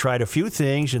 we tried a few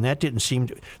things, and that didn't seem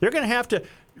to. They're going to have to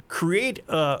create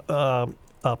a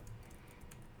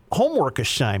homework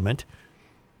assignment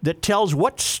that tells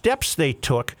what steps they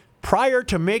took prior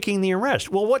to making the arrest.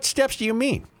 Well, what steps do you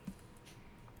mean?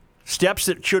 Steps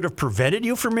that should have prevented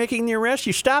you from making the arrest?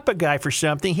 You stop a guy for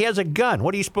something, he has a gun.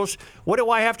 What do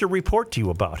I have to report to you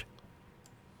about?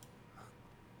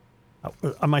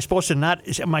 Am I supposed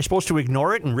to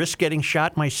ignore it and risk getting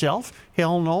shot myself?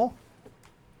 Hell no.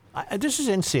 This is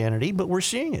insanity, but we're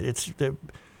seeing it. It's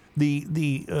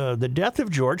the death of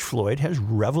George Floyd has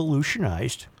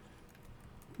revolutionized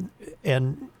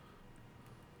and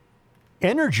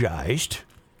energized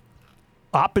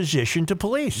opposition to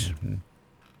police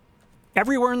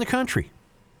everywhere in the country.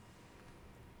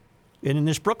 And in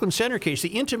this Brooklyn Center case,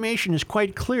 the intimation is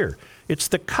quite clear. It's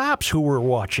the cops who were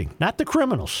watching, not the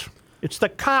criminals. It's the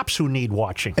cops who need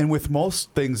watching. And with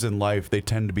most things in life, they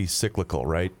tend to be cyclical,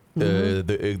 right? The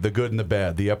good and the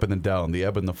bad, the up and the down, the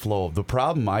ebb and the flow. The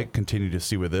problem I continue to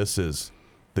see with this is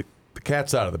the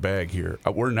cat's out of the bag here.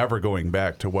 We're never going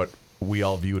back to what we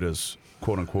all viewed as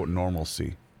quote-unquote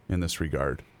normalcy in this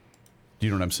regard. Do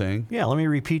you know what I'm saying? Yeah, let me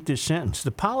repeat this sentence.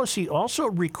 The policy also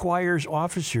requires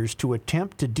officers to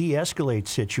attempt to de-escalate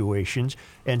situations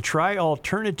and try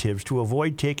alternatives to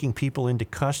avoid taking people into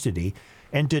custody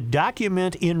and to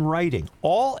document in writing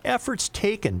all efforts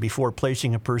taken before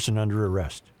placing a person under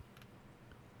arrest.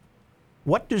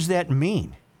 What does that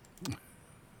mean?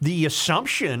 The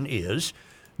assumption is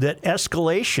that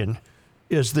escalation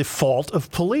is the fault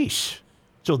of police.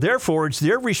 So therefore, it's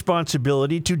their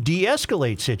responsibility to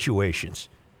de-escalate situations.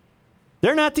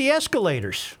 They're not the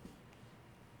escalators.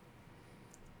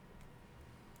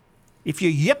 If you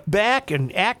yip back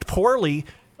and act poorly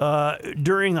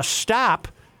during a stop,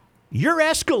 you're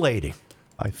escalating.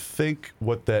 I think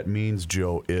what that means,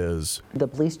 Joe, is... The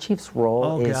police chief's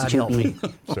role is God, to help be... me.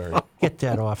 Sorry. Get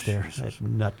that off there, that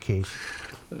nutcase.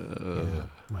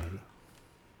 Mighty.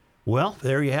 Well,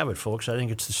 there you have it, folks. I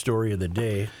think it's the story of the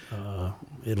day.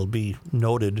 It'll be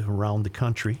noted around the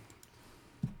country.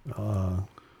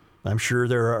 I'm sure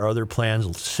there are other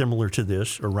plans similar to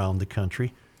this around the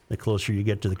country. The closer you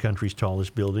get to the country's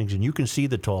tallest buildings, and you can see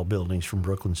the tall buildings from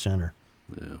Brooklyn Center.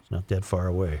 Yeah. It's not that far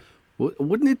away.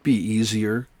 Wouldn't it be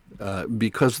easier,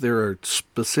 because there are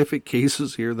specific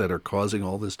cases here that are causing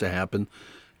all this to happen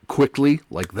quickly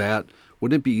like that,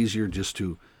 wouldn't it be easier just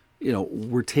to,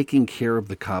 we're taking care of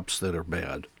the cops that are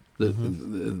bad,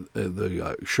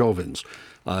 the Chauvins,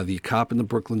 the cop in the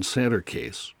Brooklyn Center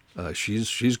case,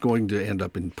 she's going to end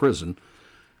up in prison.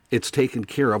 It's taken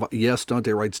care of. Yes,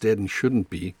 Daunte Wright's dead and shouldn't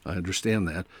be. I understand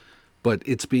that. But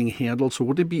it's being handled. So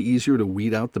would it be easier to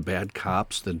weed out the bad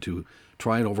cops than to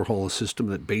try and overhaul a system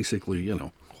that basically,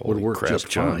 would work crap, just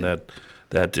John, fine?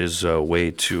 That is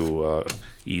way too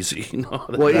easy.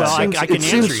 It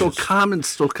seems so common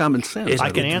sense.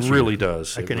 It really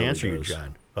does. I can answer you,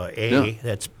 John.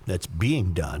 That's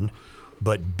being done,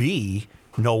 but B,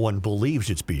 no one believes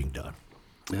it's being done.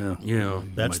 Yeah.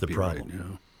 That's the might be problem.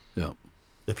 right, yeah.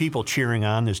 the people cheering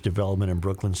on this development in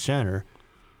Brooklyn Center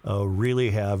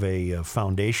really have a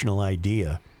foundational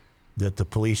idea that the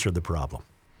police are the problem.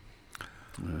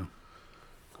 Yeah.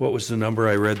 What was the number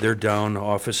I read? They're down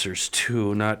officers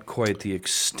too, not quite the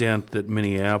extent that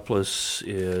Minneapolis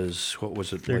is. What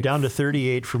was it? They're down to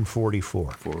 38 from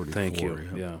 44. Thank you.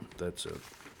 Yeah, that's it.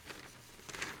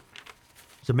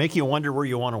 Does it make you wonder where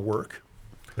you want to work?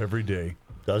 Every day.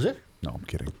 Does it? No, I'm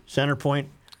kidding. Center Point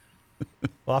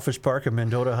Office Park in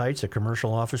Mendota Heights, a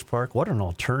commercial office park. What an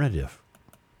alternative.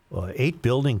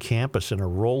 8-building campus in a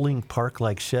rolling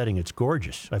park-like setting. It's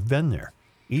gorgeous. I've been there.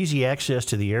 Easy access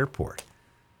to the airport.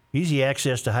 Easy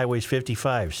access to highways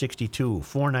 55, 62,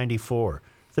 494,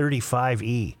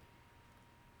 35E.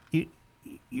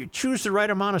 You choose the right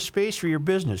amount of space for your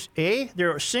business. A,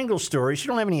 there are single stories. You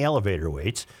don't have any elevator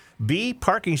waits. B,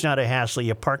 parking's not a hassle.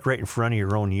 You park right in front of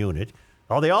your own unit.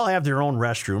 They all have their own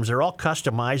restrooms. They're all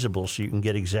customizable so you can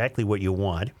get exactly what you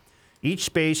want. Each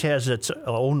space has its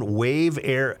own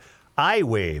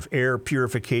iWave air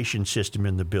purification system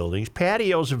in the buildings.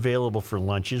 Patios available for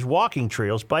lunches, walking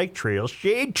trails, bike trails,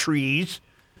 shade trees.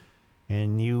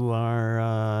 And you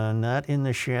are not in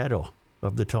the shadow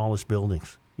of the tallest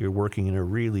buildings. You're working in a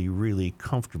really, really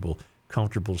comfortable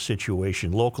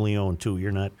situation. Locally owned, too.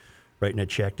 You're not writing a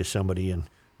check to somebody in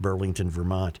Burlington,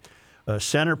 Vermont.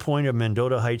 Center Point of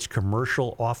Mendota Heights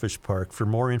Commercial Office Park. For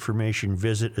more information,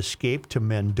 visit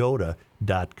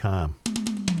escapetomendota.com.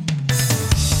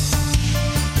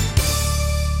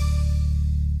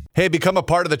 Hey, become a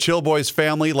part of the Chill Boys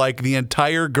family like the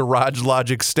entire Garage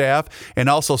Logic staff and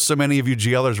also so many of you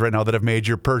GLers right now that have made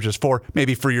your purchase for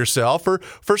maybe for yourself or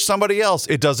for somebody else.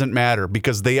 It doesn't matter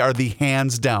because they are the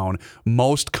hands down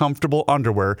most comfortable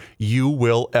underwear you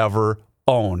will ever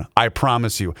own. I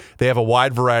promise you. They have a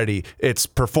wide variety. It's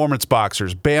performance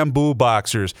boxers, bamboo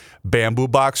boxer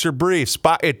briefs.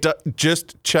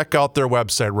 Just check out their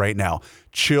website right now,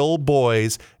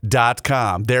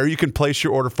 chillboys.com. There you can place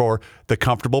your order for the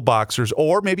comfortable boxers,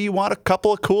 or maybe you want a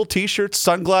couple of cool t-shirts,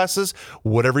 sunglasses,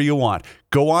 whatever you want.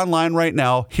 Go online right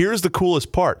now. Here's the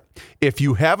coolest part. If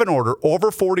you have an order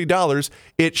over $40,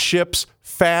 it ships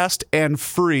fast and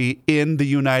free in the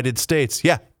United States.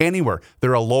 Yeah, anywhere.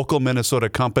 They're a local Minnesota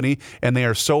company, and they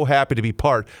are so happy to be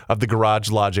part of the Garage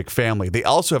Logic family. They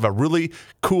also have a really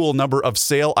cool number of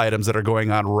sale items that are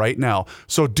going on right now.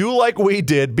 So do like we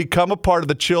did. Become a part of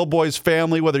the Chill Boys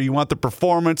family, whether you want the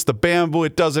performance, the bamboo,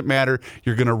 it doesn't matter.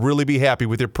 You're going to really be happy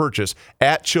with your purchase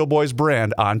at Chill Boys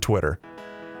Brand on Twitter.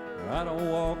 I don't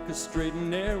walk a straight and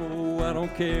narrow. I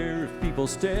don't care if people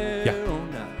stare or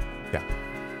not. Yeah.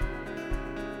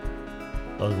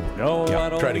 No, Yeah, I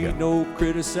don't try it need again. no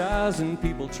criticizing.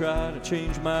 People try to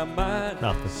change my mind.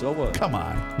 Nothing. So what? Come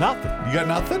on. Nothing. You got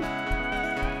nothing?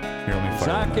 Here, let me 'Cause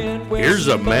I fire can't wear Here's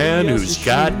a somebody man else's who's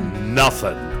got shoes.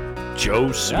 nothing. Joe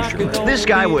I can Souchere. This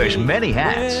guy only wears be many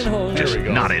hats, when just we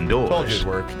go. not Told you indoors. it'd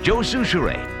work. Joe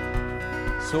Souchere.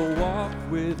 So walk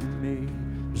with me.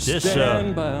 This,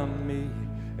 Stand by me.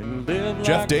 And live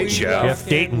Jeff like Dayton. we Jeff rock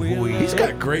Dayton, and who we He's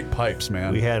love. got great pipes,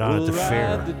 man. We had on at the We'll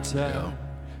fair. ride the town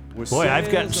with Boy,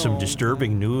 I've gotten sails some on,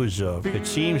 disturbing news. It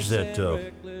seems that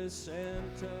reckless and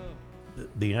tough.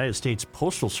 the United States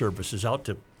Postal Service is out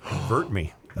to convert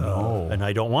me. And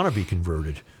I don't want to be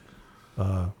converted.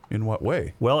 In what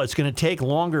way? Well, it's going to take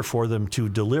longer for them to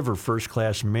deliver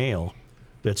first-class mail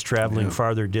that's traveling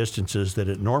farther distances than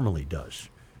it normally does.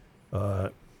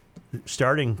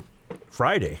 Starting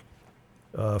Friday,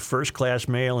 first-class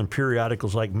mail and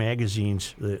periodicals like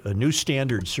magazines, a new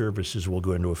standard services will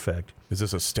go into effect. Is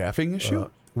this a staffing issue?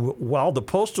 While the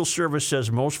Postal Service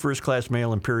says most first-class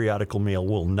mail and periodical mail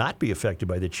will not be affected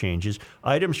by the changes,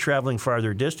 items traveling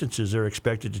farther distances are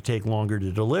expected to take longer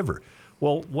to deliver.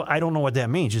 Well, I don't know what that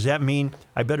means. Does that mean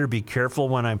I better be careful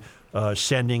when I'm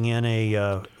sending in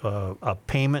a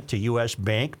payment to U.S.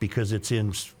 Bank because it's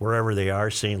in wherever they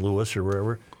are, St. Louis or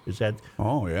wherever? Is that?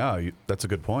 Oh, yeah. That's a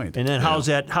good point. And then how is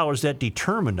that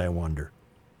determined, I wonder?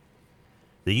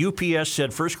 The UPS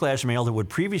said first-class mail that would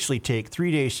previously take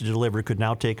 3 days to deliver could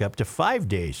now take up to 5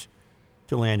 days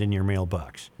to land in your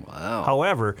mailbox. Wow.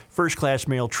 However, first-class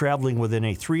mail traveling within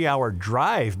a 3-hour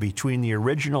drive between the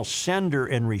original sender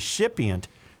and recipient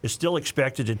is still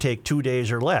expected to take 2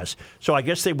 days or less. So I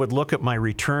guess they would look at my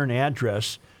return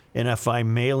address, and if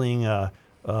I'm mailing a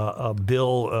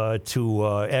bill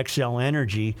to XL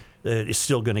Energy, it's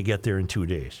still going to get there in 2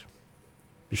 days.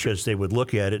 Because they would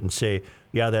look at it and say,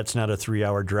 yeah, that's not a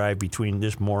 3-hour drive between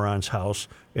this moron's house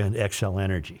and XL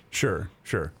Energy. Sure.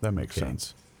 That makes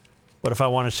sense. But if I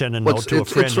want to send a note to a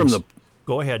friend,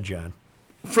 go ahead, John.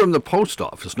 From the post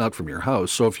office, not from your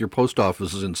house. So if your post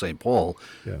office is in St. Paul,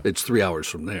 it's 3 hours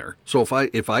from there. So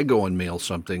if I go and mail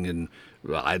something in,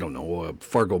 I don't know,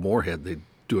 Fargo Moorhead, they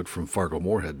do it from Fargo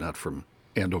Moorhead, not from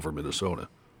Andover, Minnesota.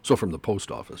 So from the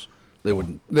post office, they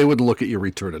wouldn't look at your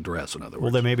return address. In other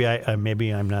words. Well, then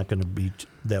maybe I'm not going to be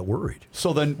that worried.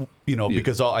 So then,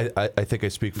 because I think I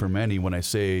speak for many when I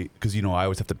say, because I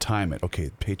always have to time it.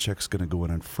 Okay, paycheck's going to go in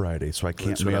on Friday, so I can't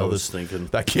That's what mail I was this. thinking.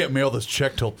 I can't mail this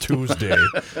check till Tuesday,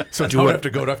 so I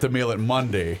have to mail it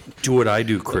Monday. Do what I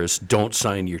do, Chris. Don't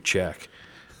sign your check.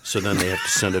 So then they have to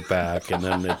send it back, and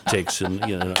then it takes in,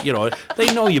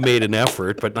 they know you made an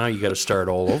effort, but now you got to start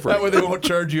all over. That way they won't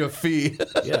charge you a fee.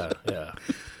 Yeah.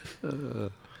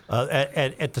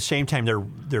 At the same time,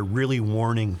 they're really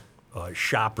warning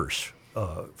shoppers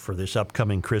for this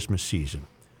upcoming Christmas season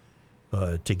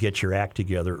to get your act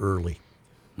together early.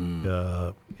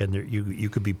 And you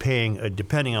could be paying,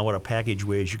 depending on what a package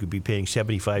weighs, you could be paying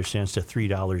 75 cents to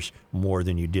 $3 more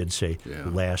than you did, say,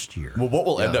 last year. Well, what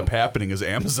will end up happening is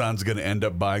Amazon's going to end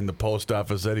up buying the post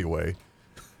office anyway.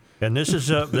 And this is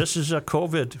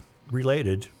COVID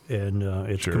related, and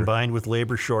it's combined with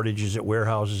labor shortages at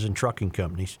warehouses and trucking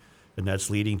companies, and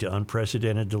that's leading to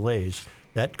unprecedented delays.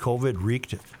 That COVID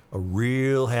wreaked a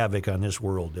real havoc on this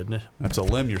world, didn't it? That's a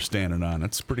limb you're standing on.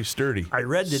 That's pretty sturdy. I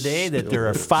read today that there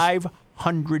are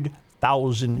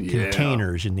 500,000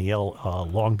 containers in the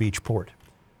Long Beach port.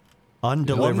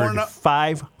 Undelivered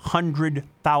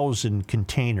 500,000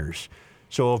 containers.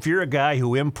 So if you're a guy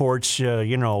who imports,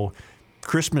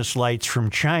 Christmas lights from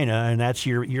China, and that's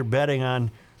you're betting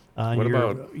on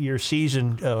your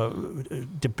season,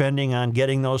 depending on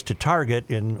getting those to Target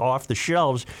and off the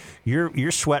shelves,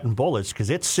 you're sweating bullets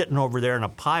because it's sitting over there in a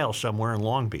pile somewhere in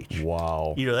Long Beach.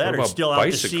 Wow. Either that or it's still out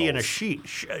to sea in a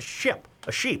ship.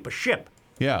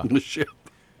 Yeah. The ship.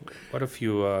 What if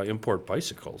you import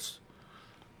bicycles?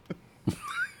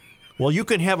 Well, you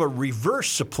can have a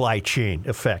reverse supply chain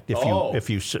effect if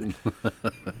you.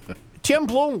 Tim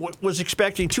Bloom was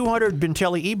expecting 200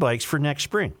 Bentelli e-bikes for next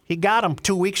spring. He got them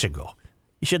 2 weeks ago.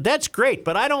 He said, "That's great,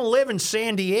 but I don't live in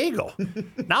San Diego.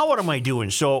 Now what am I doing?"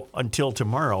 So until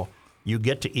tomorrow, you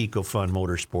get to EcoFun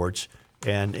Motorsports,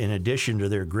 and in addition to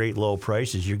their great low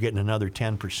prices, you're getting another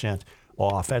 10%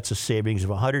 off. That's a savings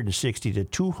of $160 to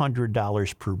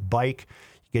 $200 per bike.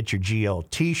 You get your GL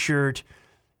T-shirt.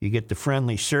 You get the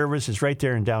friendly service. It's right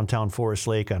there in downtown Forest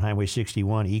Lake on Highway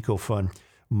 61, EcoFun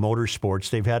Motorsports.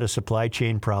 They've had a supply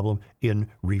chain problem in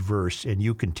reverse, and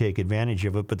you can take advantage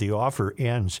of it, but the offer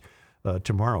ends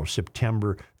tomorrow,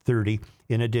 September 30.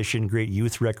 In addition, great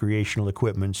youth recreational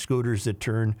equipment, scooters that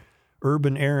turn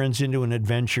urban errands into an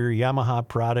adventure, Yamaha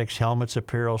products, helmets,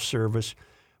 apparel, service.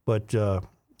 But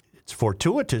it's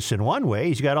fortuitous in one way.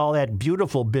 He's got all that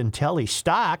beautiful Bentelli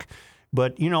stock,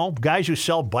 but, guys who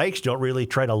sell bikes don't really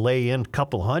try to lay in a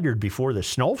couple hundred before the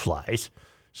snow flies.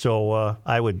 So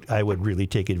I would really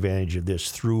take advantage of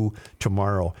this through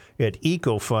tomorrow at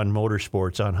EcoFun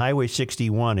Motorsports on Highway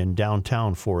 61 in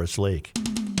downtown Forest Lake.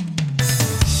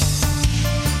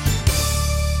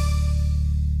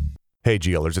 Hey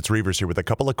GLers, it's Reavers here with a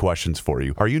couple of questions for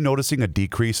you. Are you noticing a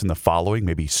decrease in the following?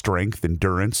 Maybe strength,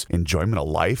 endurance, enjoyment of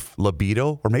life,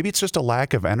 libido, or maybe it's just a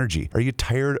lack of energy. Are you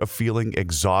tired of feeling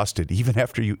exhausted even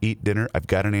after you eat dinner? I've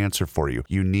got an answer for you.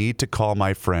 You need to call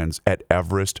my friends at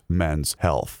Everest Men's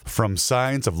Health. From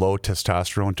signs of low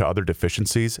testosterone to other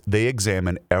deficiencies, they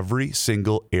examine every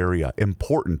single area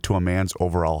important to a man's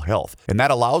overall health. And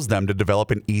that allows them to develop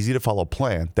an easy-to-follow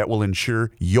plan that will ensure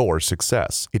your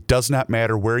success. It does not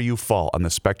matter where you fall on the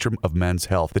spectrum of men's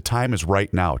health. The time is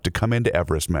right now to come into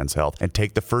Everest Men's Health and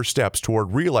take the first steps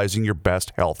toward realizing your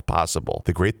best health possible.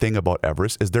 The great thing about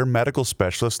Everest is their medical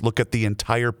specialists look at the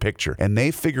entire picture and they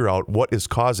figure out what is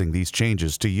causing these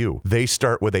changes to you. They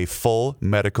start with a full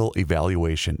medical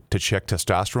evaluation to check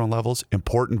testosterone levels,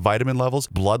 important vitamin levels,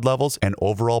 blood levels, and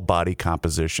overall body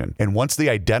composition. And once they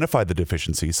identify the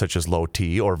deficiencies, such as low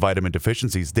T or vitamin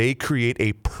deficiencies, they create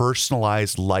a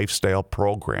personalized lifestyle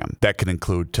program that can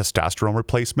include testosterone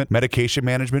replacement, medication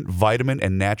management, vitamin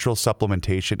and natural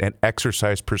supplementation, and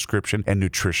exercise prescription and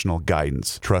nutritional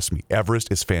guidance. Trust me,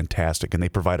 Everest is fantastic, and they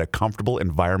provide a comfortable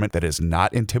environment that is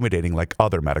not intimidating like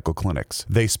other medical clinics.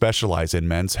 They specialize in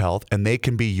men's health, and they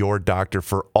can be your doctor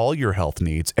for all your health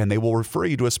needs, and they will refer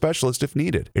you to a specialist if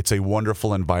needed. It's a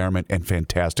wonderful environment and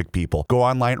fantastic people. Go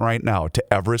online right now to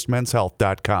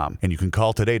everestmenshealth.com, and you can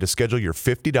call today to schedule your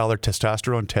 $50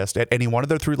 testosterone test at any one of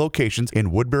their 3 locations in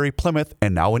Woodbury, Plymouth,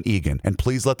 and now in Eagan. And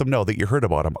please let them know that you heard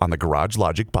about them on the Garage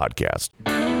Logic podcast.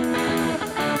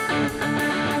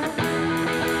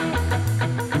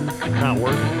 Not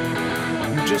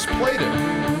working. You just played it.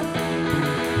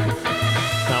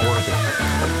 Not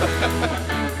working.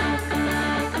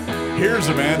 Here's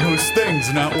a man whose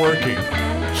thing's not working.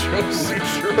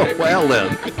 Well then,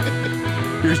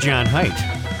 Here's John Haidt.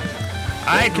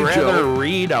 I'd you, rather Joe.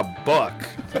 read a book.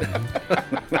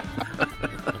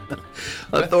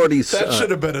 authorities. That should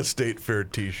have been a State Fair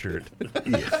T-shirt.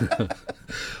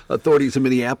 Authorities in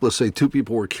Minneapolis say 2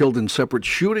 people were killed in separate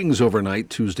shootings overnight,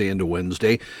 Tuesday into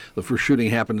Wednesday. The first shooting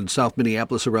happened in South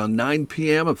Minneapolis around 9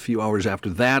 p.m. A few hours after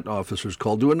that, officers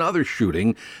called to another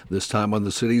shooting, this time on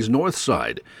the city's north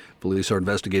side. Police are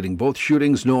investigating both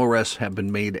shootings. No arrests have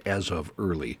been made as of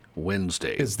early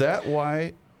Wednesday. Is that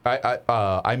why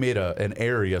I made an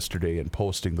error yesterday in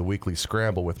posting the weekly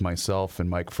scramble with myself and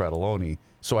Mike Fratelloni?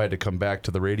 So I had to come back to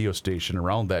the radio station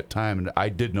around that time, and I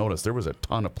did notice there was a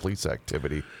ton of police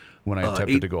activity when I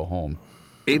attempted to go home.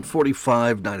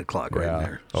 8:45, 9 o'clock right in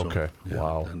there. So, Okay. yeah,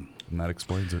 Wow. and And that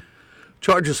explains it.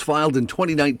 charges filed in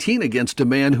 2019 against a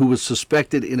man who was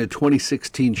suspected in a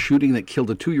 2016 shooting that killed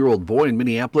a 2-year-old boy in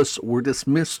Minneapolis were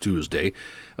dismissed Tuesday.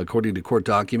 According to court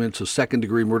documents, a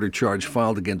second-degree murder charge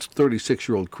filed against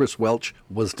 36-year-old Chris Welch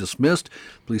was dismissed.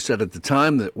 Police said at the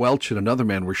time that Welch and another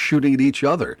man were shooting at each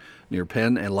other near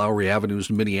Penn and Lowry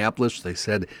Avenues in Minneapolis. They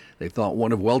said they thought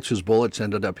one of Welch's bullets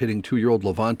ended up hitting 2-year-old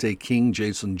Levante King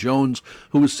Jason Jones,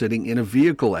 who was sitting in a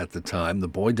vehicle at the time. The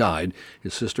boy died.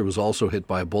 His sister was also hit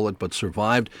by a bullet but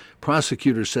survived.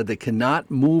 Prosecutors said they cannot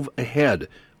move ahead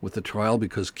with the trial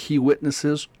because key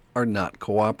witnesses are not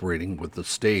cooperating with the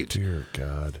state. Dear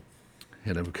God.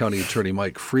 Hennepin County Attorney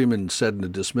Mike Freeman said in a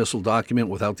dismissal document,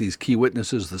 without these key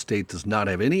witnesses, the state does not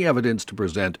have any evidence to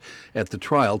present at the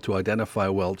trial to identify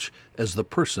Welch as the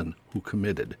person who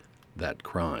committed that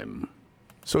crime.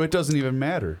 So it doesn't even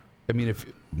matter. I mean, if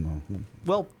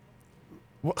Well,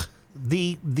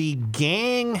 the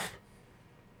gang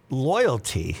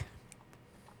loyalty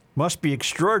must be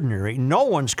extraordinary. No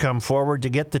one's come forward to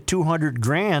get the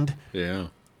 $200,000 Yeah.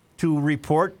 to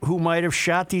report who might have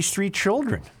shot these 3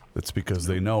 children. it's because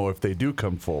they know if they do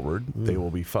come forward, they will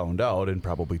be found out and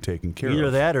probably taken care Either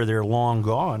of. that or they're long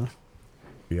gone.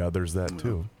 Yeah, there's that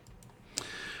too.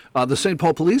 The St.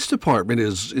 Paul Police Department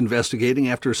is investigating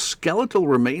after skeletal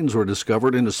remains were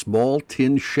discovered in a small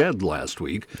tin shed last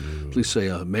week. Police say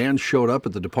a man showed up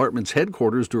at the department's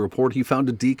headquarters to report he found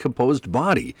a decomposed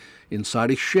body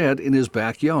inside a shed in his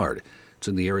backyard. It's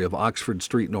in the area of Oxford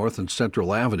Street North and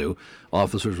Central Avenue.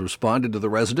 Officers responded to the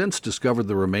residence, discovered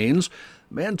the remains.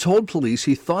 The man told police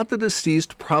he thought the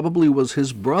deceased probably was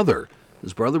his brother.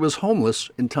 His brother was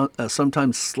homeless and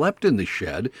sometimes slept in the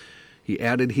shed. He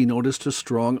added he noticed a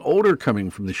strong odor coming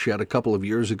from the shed a couple of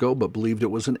years ago, but believed it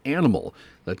was an animal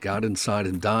that got inside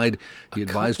and died. He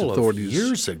advised authorities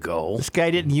years ago. This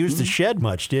guy didn't use the shed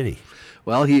much, did he?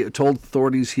 Well, he told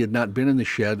authorities he had not been in the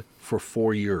shed for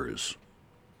 4 years.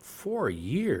 4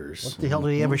 years. What the hell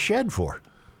did he have a shed for?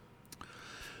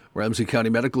 Ramsey County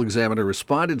Medical Examiner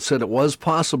responded, said it was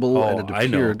possible, and it I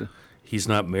appeared. know. He's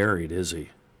not married, is he?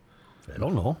 I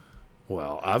don't know.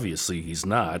 Well, obviously he's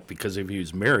not, because if he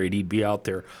was married, he'd be out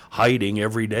there hiding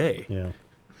every day. Yeah.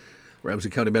 Ramsey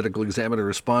County Medical Examiner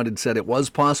responded, said it was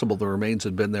possible the remains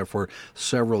had been there for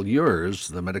several years.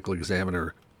 The medical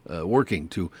examiner working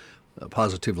to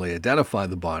positively identify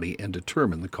the body and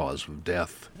determine the cause of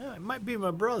death. Yeah, it might be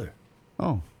my brother.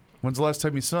 Oh, when's the last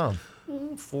time you saw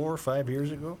him? 4 or 5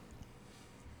 years ago.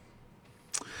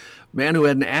 Man who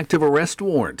had an active arrest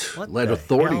warrant What led the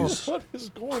authorities. What is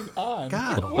going on?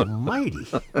 God almighty.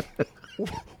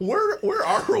 Where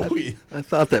are we? I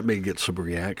thought that may get some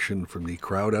reaction from the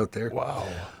crowd out there. Wow.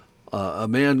 A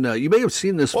man, you may have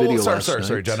seen this video last night.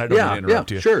 Sorry, John. I don't mean to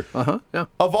interrupt yeah, you. Sure. Yeah.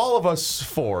 Of all of us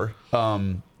 4,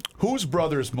 whose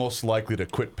brother is most likely to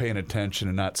quit paying attention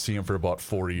and not see him for about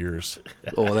 4 years?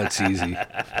 Oh, that's easy.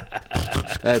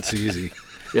 That's easy.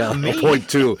 Yeah, a point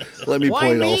 2. Let me Why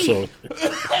point me? also.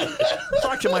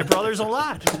 Talk to my brothers a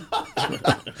lot.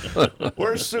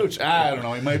 Where's Such? I don't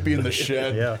know. He might be in the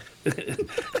shed. Yeah.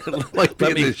 Like be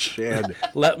Let in me- the shed.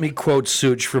 Let me quote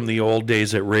Such from the old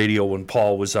days at radio when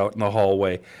Paul was out in the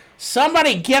hallway.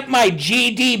 Somebody get my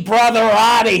GD brother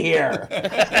out of here.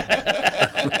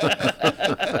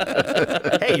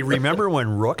 Hey, you remember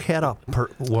when Rook had a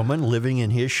woman living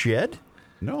in his shed?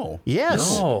 No.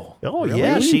 Yes. No. Oh, Really?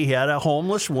 yes. He had a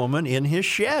homeless woman in his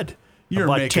shed. You're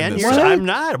about making 10 this years. up. I'm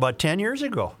not. About 10 years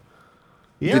ago.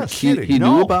 Yes. he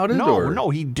No, knew about it? No, or?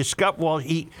 no. He discovered. Well,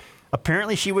 he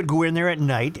apparently she would go in there at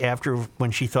night after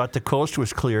when she thought the coast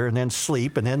was clear, and then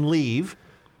sleep, and then leave.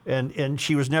 And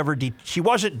she was never she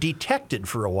wasn't detected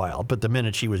for a while. But the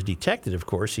minute she was detected, of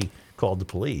course, he called the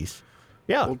police.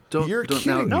 Yeah. Well, don't, You're don't,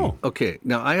 kidding now, me. no. Okay,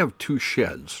 now I have 2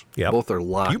 sheds. Yep. Both are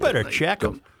locked. You better at night. check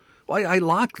 'em. Well, I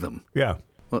lock them. Yeah.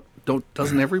 Well,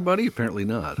 doesn't everybody? Apparently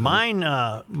not. Mine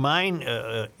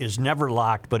is never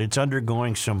locked, but it's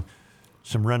undergoing some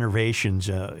renovations,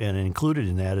 and included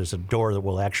in that is a door that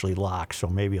will actually lock. So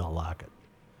maybe I'll lock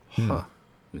it. Huh.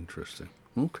 Interesting.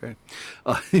 Okay.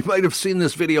 You might have seen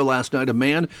this video last night. A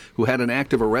man who had an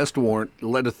active arrest warrant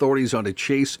led authorities on a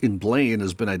chase in Blaine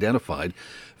has been identified.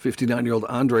 59-year-old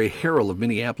Andre Harrell of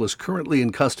Minneapolis, currently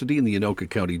in custody in the Anoka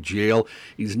County Jail.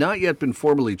 He's not yet been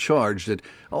formally charged. It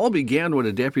all began when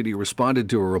a deputy responded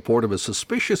to a report of a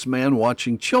suspicious man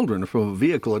watching children from a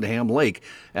vehicle at Ham Lake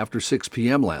after 6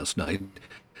 p.m. last night.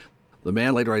 The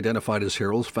man, later identified as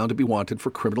Harrell, was found to be wanted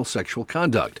for criminal sexual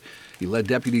conduct. He led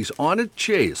deputies on a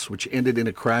chase, which ended in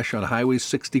a crash on Highway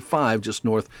 65 just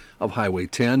north of Highway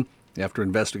 10. After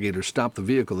investigators stopped the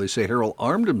vehicle, they say Harrell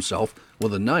armed himself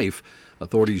with a knife.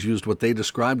 Authorities used what they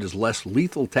described as less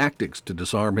lethal tactics to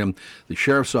disarm him. The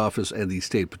Sheriff's Office and the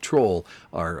State Patrol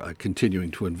are continuing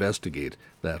to investigate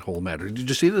that whole matter. Did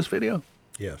you see this video?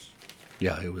 Yes.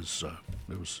 Yeah, it was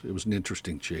an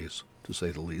interesting chase, to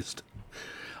say the least.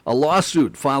 A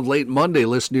lawsuit filed late Monday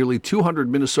lists nearly 200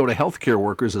 Minnesota healthcare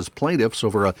workers as plaintiffs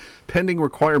over a pending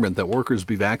requirement that workers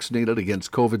be vaccinated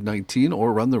against COVID-19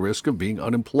 or run the risk of being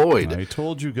unemployed. I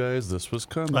told you guys this was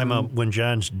coming. When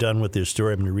John's done with this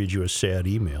story, I'm going to read you a sad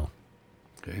email.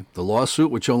 Okay. The lawsuit,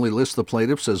 which only lists the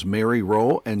plaintiffs as Mary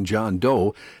Rowe and John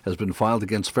Doe, has been filed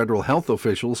against federal health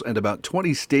officials and about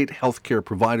 20 state health care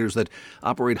providers that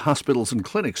operate hospitals and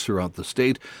clinics throughout the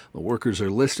state. The workers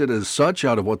are listed as such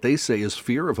out of what they say is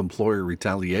fear of employer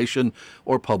retaliation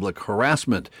or public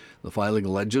harassment. The filing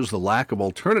alleges the lack of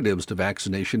alternatives to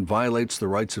vaccination violates the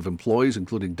rights of employees,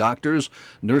 including doctors,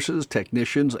 nurses,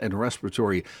 technicians, and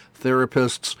respiratory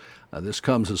therapists. This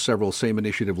comes as several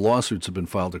same-initiative lawsuits have been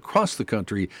filed across the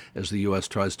country as the U.S.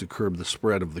 tries to curb the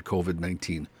spread of the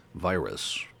COVID-19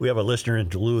 virus. We have a listener in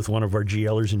Duluth, one of our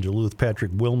GLers in Duluth,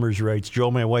 Patrick Wilmers, writes, Joe,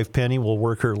 my wife Penny will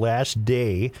work her last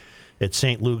day at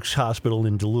St. Luke's Hospital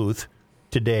in Duluth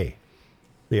today.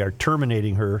 They are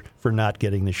terminating her for not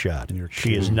getting the shot.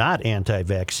 She is not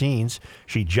anti-vaccines.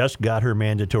 She just got her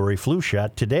mandatory flu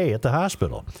shot today at the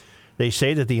hospital. They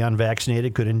say that the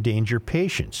unvaccinated could endanger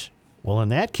patients. Well, in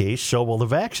that case, so will the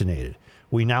vaccinated.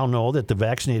 We now know that the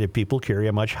vaccinated people carry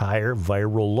a much higher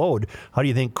viral load. How do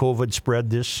you think COVID spread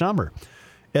this summer?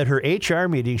 At her HR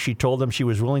meeting, she told them she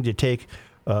was willing to take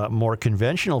a more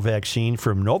conventional vaccine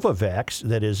from Novavax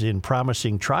that is in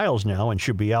promising trials now and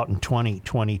should be out in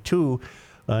 2022.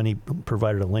 And he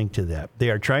provided a link to that.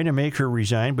 They are trying to make her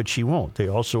resign, but she won't. They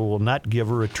also will not give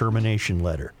her a termination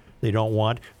letter. They don't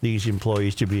want these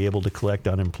employees to be able to collect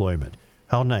unemployment.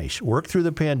 How nice. Work through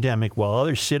the pandemic while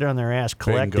others sit on their ass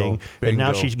collecting, and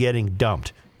now she's getting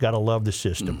dumped. Got to love the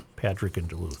system. Patrick in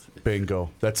Duluth.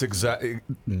 Bingo. That's exactly.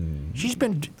 She's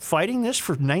been fighting this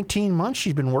for 19 months.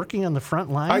 She's been working on the front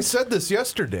line. I said this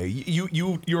yesterday.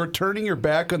 You're turning your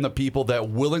back on the people that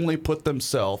willingly put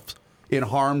themselves in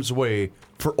harm's way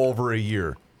for over a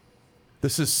year.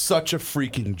 This is such a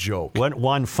freaking joke.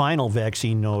 One final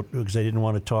vaccine note, because I didn't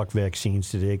want to talk vaccines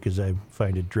today because I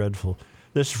find it dreadful.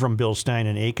 This is from Bill Stein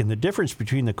in Aiken. The difference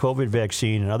between the COVID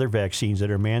vaccine and other vaccines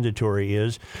that are mandatory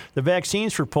is the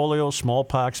vaccines for polio,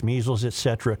 smallpox, measles,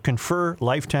 etc. confer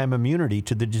lifetime immunity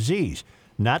to the disease.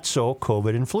 Not so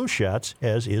COVID and flu shots,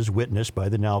 as is witnessed by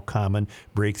the now common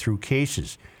breakthrough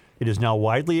cases. It is now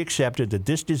widely accepted that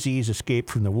this disease escaped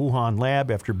from the Wuhan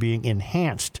lab after being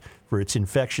enhanced for its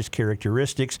infectious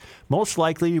characteristics, most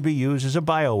likely to be used as a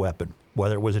bioweapon.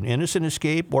 Whether it was an innocent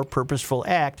escape or purposeful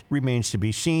act remains to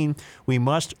be seen. We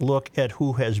must look at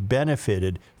who has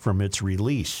benefited from its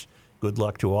release. Good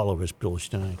luck to all of us, Bill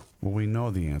Stein. Well, we know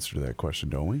the answer to that question,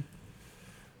 don't we?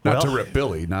 Not to rip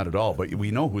Billy, not at all, but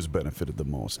we know who's benefited the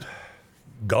most.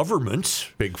 Governments.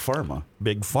 Big Pharma.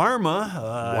 Big Pharma.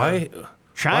 Why?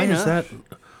 China.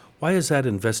 Why is that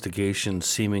investigation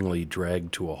seemingly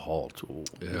dragged to a halt?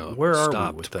 Yeah, Where are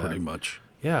stopped we with that? pretty much.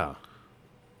 Yeah.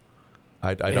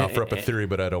 I'd offer up a theory,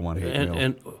 but I don't want hate mail.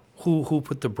 And who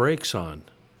put the brakes on?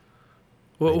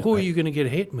 Well, who are you going to get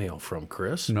hate mail from,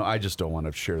 Chris? No, I just don't want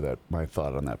to share my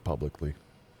thought on that publicly.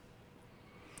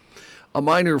 A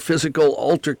minor physical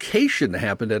altercation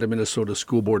happened at a Minnesota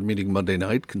school board meeting Monday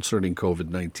night concerning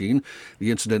COVID-19. The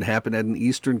incident happened at an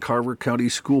eastern Carver County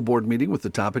school board meeting with the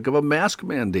topic of a mask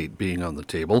mandate being on the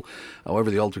table. However,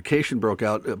 the altercation broke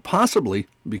out possibly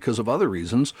because of other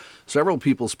reasons. Several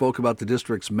people spoke about the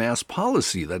district's mask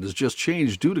policy that has just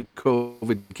changed due to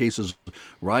COVID cases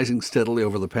rising steadily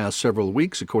over the past several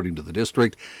weeks, according to the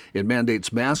district. It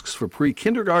mandates masks for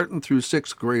pre-kindergarten through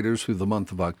 6th graders through the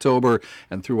month of October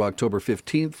and through October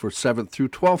 15th for 7th through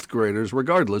 12th graders,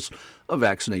 regardless of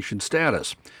vaccination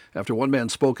status. After one man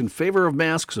spoke in favor of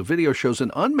masks, a video shows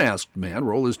an unmasked man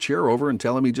roll his chair over and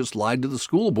tell him he just lied to the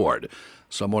school board.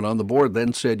 Someone on the board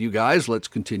then said, "You guys, let's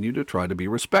continue to try to be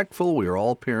respectful. We are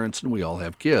all parents and we all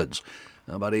have kids."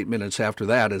 About 8 minutes after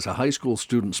that, as a high school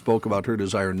student spoke about her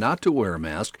desire not to wear a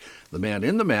mask, the man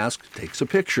in the mask takes a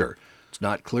picture. It's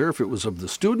not clear if it was of the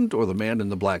student or the man in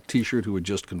the black T-shirt who had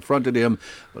just confronted him,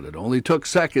 but it only took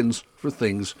seconds for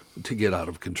things to get out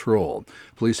of control.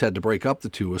 Police had to break up the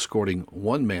two, escorting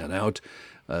one man out.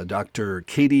 Dr.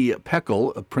 Katie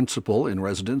Peckel, a principal in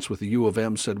residence with the U of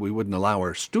M, said we wouldn't allow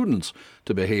our students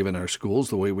to behave in our schools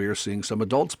the way we are seeing some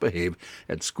adults behave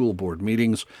at school board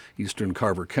meetings. Eastern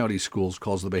Carver County Schools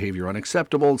calls the behavior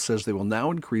unacceptable, says they will now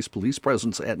increase police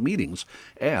presence at meetings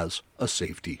as a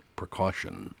safety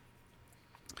precaution.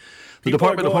 The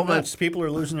Department of Homeland... People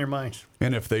are losing their minds.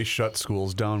 And if they shut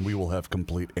schools down, we will have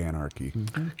complete anarchy.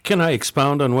 Mm-hmm. Can I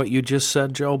expound on what you just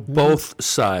said, Joe? Mm-hmm. Both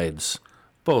sides.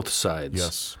 Both sides.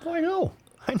 Yes. Oh, I know.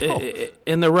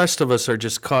 And the rest of us are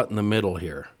just caught in the middle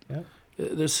here. Yeah.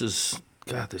 This is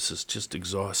just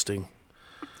exhausting.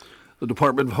 The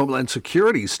Department of Homeland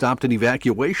Security stopped an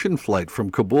evacuation flight from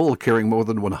Kabul carrying more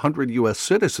than 100 U.S.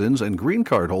 citizens and green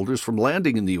card holders from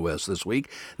landing in the U.S. this week.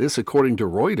 This, according to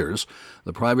Reuters.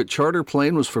 The private charter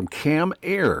plane was from Cam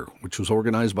Air, which was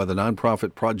organized by the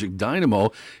nonprofit Project Dynamo.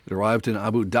 It arrived in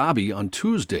Abu Dhabi on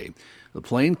Tuesday. The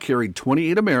plane carried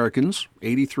 28 Americans,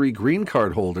 83 green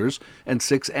card holders, and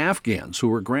 6 Afghans who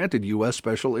were granted U.S.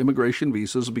 special immigration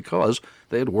visas because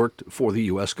they had worked for the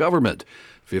U.S. government.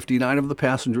 59 of the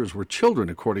passengers were children,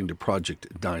 according to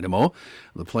Project Dynamo.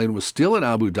 The plane was still in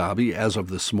Abu Dhabi as of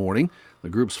this morning. The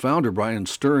group's founder, Brian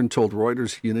Stern, told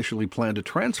Reuters he initially planned to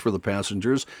transfer the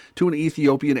passengers to an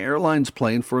Ethiopian Airlines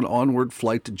plane for an onward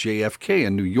flight to JFK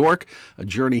in New York, a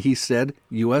journey he said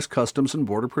U.S. Customs and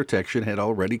Border Protection had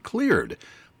already cleared.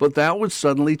 But that was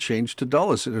suddenly changed to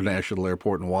Dulles International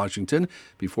Airport in Washington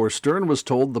before Stern was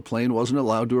told the plane wasn't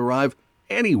allowed to arrive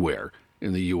anywhere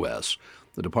in the U.S.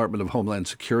 The Department of Homeland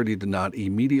Security did not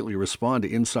immediately respond to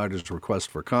insiders'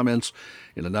 request for comments.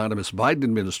 An anonymous Biden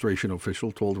administration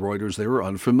official told Reuters they were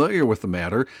unfamiliar with the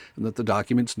matter and that the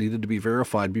documents needed to be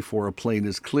verified before a plane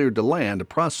is cleared to land, a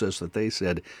process that they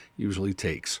said usually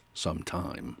takes some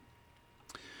time.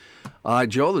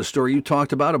 Joe, the story you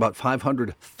talked about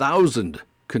 500,000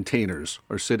 containers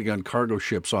are sitting on cargo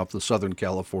ships off the Southern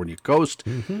California coast.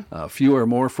 Few are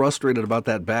more frustrated about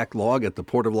that backlog at the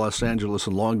Port of Los Angeles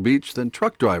and Long Beach than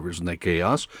truck drivers in that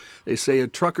chaos. They say a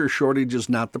trucker shortage is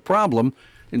not the problem.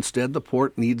 Instead, the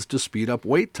port needs to speed up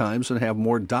wait times and have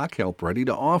more dock help ready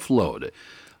to offload.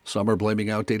 Some are blaming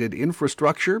outdated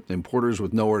infrastructure, importers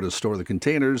with nowhere to store the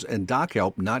containers, and dock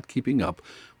help not keeping up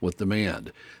with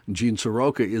demand. Gene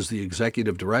Soroka is the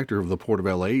executive director of the Port of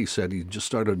LA. He said he just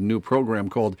started a new program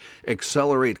called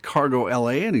Accelerate Cargo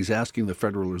LA, and he's asking the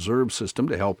Federal Reserve System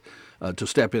to help to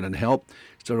step in and help.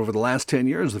 He said over the last 10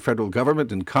 years, the federal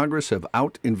government and Congress have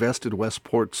out-invested West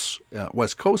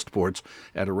Coast ports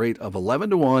at a rate of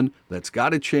 11-1. That's got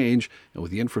to change. And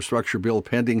with the infrastructure bill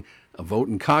pending, a vote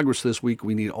in Congress this week,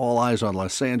 we need all eyes on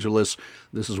Los Angeles.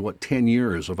 This is what 10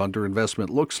 years of underinvestment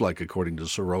looks like, according to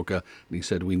Soroka. And he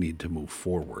said we need to move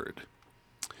forward.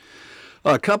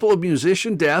 A couple of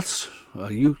musician deaths.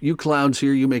 You clowns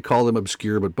here, you may call them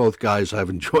obscure, but both guys I've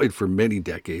enjoyed for many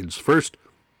decades. First,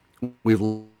 we've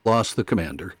lost the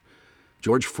commander.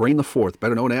 George Frayne IV,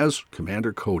 better known as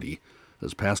Commander Cody,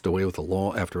 has passed away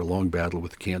after a long battle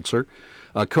with cancer.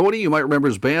 Cody, you might remember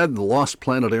his band, the Lost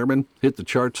Planet Airmen, hit the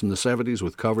charts in the 70s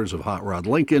with covers of Hot Rod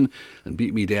Lincoln and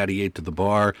Beat Me Daddy 8 to the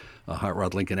Bar, Hot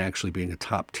Rod Lincoln actually being a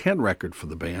top 10 record for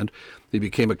the band. They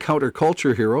became a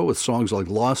counterculture hero with songs like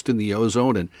Lost in the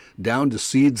Ozone and Down to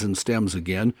Seeds and Stems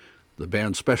Again. The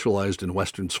band specialized in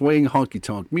Western swing,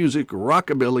 honky-tonk music,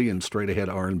 rockabilly, and straight-ahead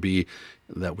R&B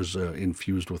that was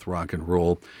infused with rock and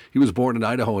roll. He was born in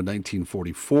Idaho in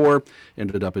 1944,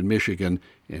 ended up in Michigan,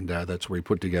 and that's where he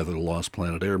put together the Lost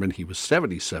Planet Airmen. He was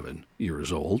 77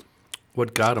 years old.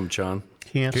 What got him, John?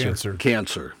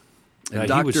 Cancer.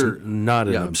 And he was not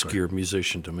an obscure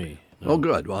musician to me. No. Oh,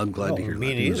 good. Well, I'm glad to hear me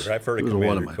that. Neither. I've heard of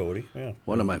Commander Cody.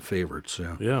 One of my favorites,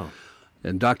 yeah.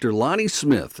 And Dr. Lonnie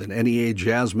Smith, an NEA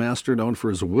jazz master known for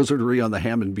his wizardry on the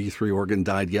Hammond B3 organ,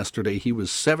 died yesterday. He was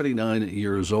 79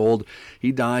 years old.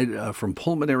 He died from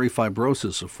pulmonary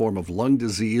fibrosis, a form of lung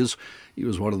disease. He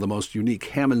was one of the most unique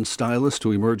Hammond stylists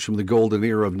to emerge from the golden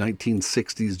era of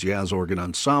 1960s jazz organ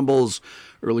ensembles.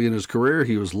 Early in his career,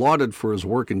 he was lauded for his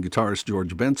work in guitarist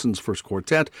George Benson's first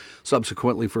quartet,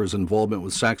 subsequently for his involvement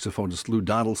with saxophonist Lou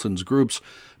Donaldson's groups.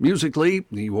 Musically,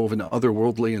 he wove an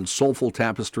otherworldly and soulful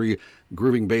tapestry,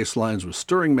 grooving bass lines with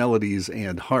stirring melodies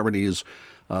and harmonies.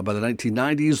 By the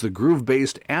 1990s, the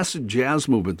groove-based acid jazz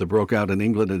movement that broke out in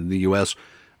England and in the U.S.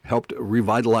 helped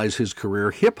revitalize his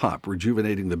career. Hip-hop,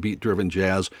 rejuvenating the beat-driven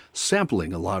jazz,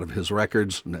 sampling a lot of his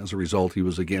records, and as a result, he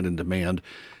was again in demand.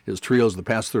 His trios of the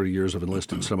past 30 years have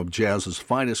enlisted some of jazz's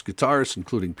finest guitarists,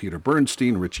 including Peter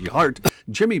Bernstein, Richie Hart,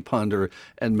 Jimmy Ponder,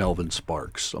 and Melvin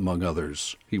Sparks, among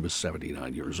others. He was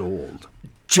 79 years old.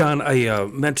 John, I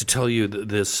meant to tell you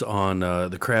this on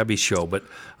the Krabby Show, but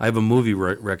I have a movie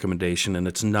recommendation, and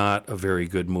it's not a very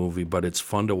good movie, but it's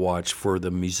fun to watch for the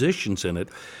musicians in it.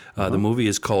 The movie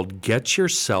is called Get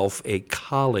Yourself a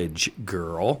College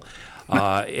Girl,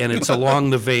 and it's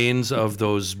along the veins of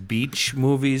those beach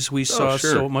movies we saw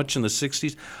so much in the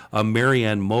 60s.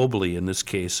 Marianne Mobley, in this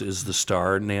case, is the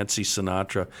star. Nancy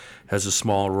Sinatra has a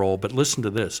small role, but listen to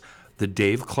this. The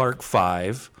Dave Clark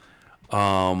Five,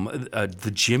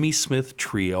 the Jimmy Smith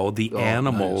Trio, the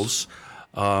Animals,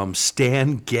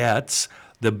 Stan Getz,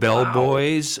 the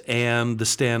Bellboys, and the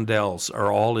Standells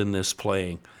are all in this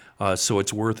playing. So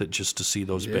it's worth it just to see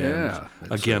those bands.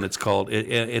 Again, it's called,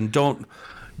 and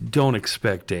don't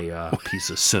expect a piece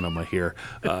of cinema here.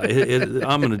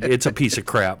 It's a piece of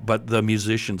crap, but the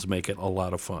musicians make it a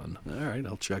lot was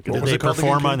it Did they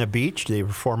perform on the beach? Do they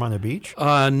perform on the beach?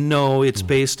 No, it's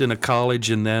based in a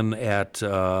college and then at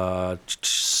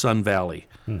Sun Valley,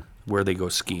 where they go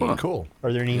skiing. Cool.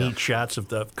 Are there any neat shots of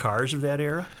the cars of that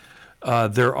era?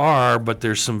 There are, but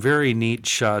there's some very neat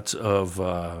shots of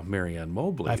Marianne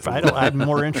Mobley. I'm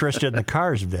more interested in the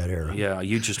cars of that era. Yeah,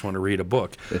 you just want to read a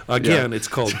book. Again, it's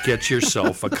called Get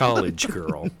Yourself a College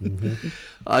Girl.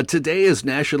 Today is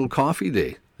National Coffee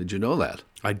Day. Did you know that?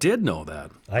 I did know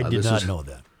that. I did not know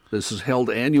that. This is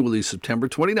held annually September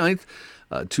 29th.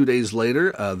 2 days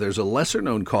later, there's a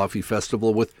lesser-known coffee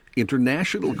festival with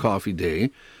International Coffee Day.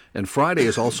 And Friday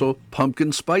is also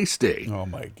Pumpkin Spice Day. Oh,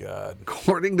 my God.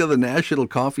 According to the National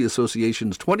Coffee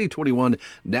Association's 2021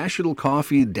 National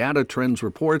Coffee Data Trends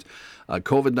Report,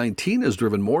 COVID-19 has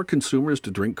driven more consumers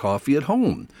to drink coffee at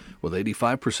home, with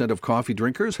 85% of coffee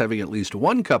drinkers having at least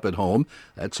one cup at home.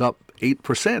 That's up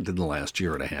 8% in the last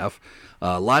year and a half.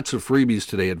 Lots of freebies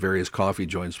today at various coffee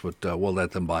joints, but we'll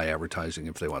let them buy advertising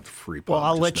if they want the free. Well,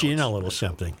 I'll let you in a little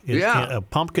something.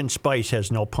 Pumpkin Spice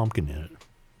has no pumpkin in it.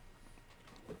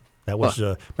 That was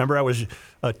remember I was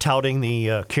touting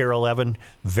the Care 11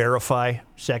 Verify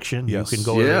section. Yes. You can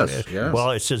go. Yes.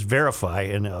 Well, it says Verify,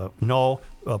 and no,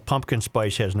 Pumpkin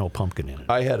Spice has no pumpkin in it.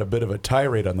 I had a bit of a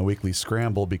tirade on the Weekly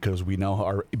Scramble because we now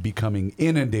are becoming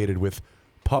inundated with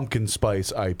pumpkin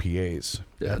spice IPAs.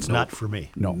 That's not for me.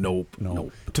 Nope.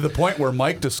 To the point where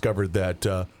Mike discovered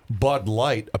that Bud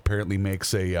Light apparently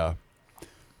makes a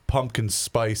pumpkin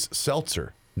spice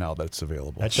seltzer now that's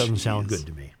available. That doesn't sound good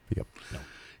to me. Yep. No.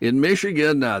 In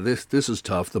Michigan, this is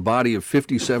tough. The body of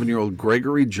 57-year-old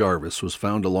Gregory Jarvis was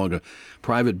found along a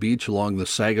private beach along the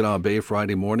Saginaw Bay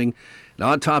Friday morning. An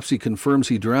autopsy confirms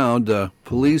he drowned.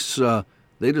 Police,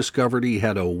 they discovered he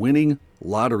had a winning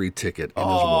lottery ticket in his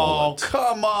wallet. Oh,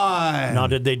 come on. Now,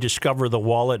 did they discover the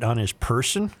wallet on his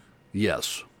person?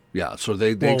 Yes. Yeah, so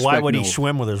they Well, expect why would he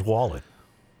swim with his wallet?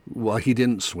 Well, he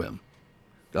didn't swim.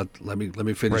 Let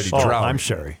me finish. Oh, I'm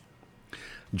sorry.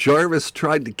 Jarvis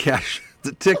tried to cash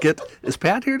the ticket. Is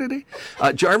Pat here today?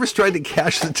 Jarvis tried to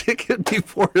cash the ticket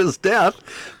before his death,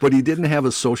 but he didn't have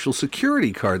a Social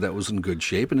Security card that was in good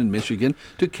shape. And in Michigan,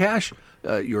 to cash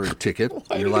your ticket,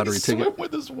 your lottery ticket,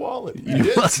 with his wallet.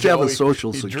 you must have a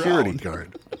Social Security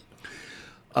card.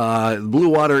 Blue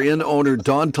Water Inn owner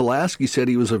Don Tulaski said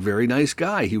he was a very nice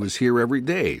guy. He was here every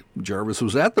day. Jarvis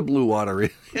was at the Blue Water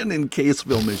Inn in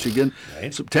Caseville, Michigan.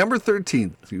 Right. September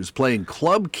 13th, he was playing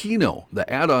Club Keno, the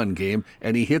add-on game,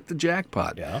 and he hit the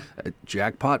jackpot. Yeah.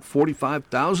 Jackpot,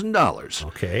 $45,000.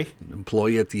 Okay. An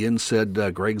employee at the inn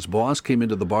said Greg's boss came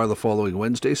into the bar the following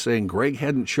Wednesday saying Greg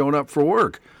hadn't shown up for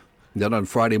work. Then on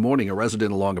Friday morning, a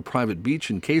resident along a private beach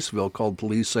in Caseville called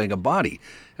police saying a body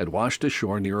had washed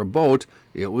ashore near a boat.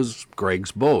 It was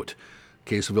Greg's boat.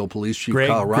 Caseville Police Chief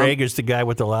Kyle Round. Greg is the guy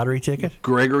with the lottery ticket?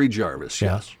 Gregory Jarvis,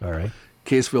 yes. All right.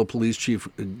 Caseville Police Chief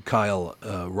Kyle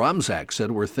Romzak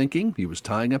said, "We're thinking he was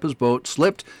tying up his boat,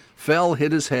 slipped, fell,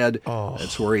 hit his head.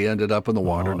 That's where he ended up in the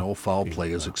water. No foul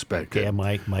play is expected." Yeah,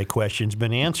 my question's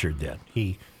been answered then.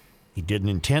 He didn't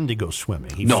intend to go swimming.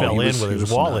 He No, fell he in was- with he his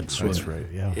was wallet. not swimming. That's right.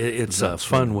 Yeah. It's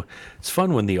fun. It's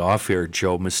fun when the off-air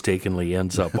Joe mistakenly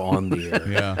ends up on the air.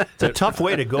 Yeah. It's a tough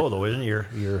way to go, though, isn't it?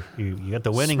 You got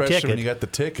the winning Especially ticket, when you got the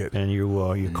ticket. and you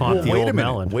caught the wait old a minute.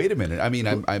 melon. Wait a minute. I mean,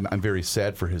 I'm very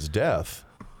sad for his death,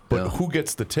 but who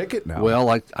gets the ticket now? Well,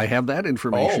 I have that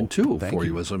information Oh, too thank for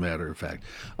you. you, as a matter of fact.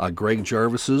 Greg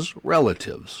Jarvis's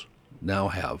relatives now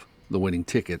have the winning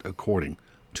ticket, according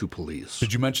to police.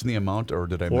 Did you mention the amount, or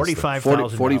did I miss that?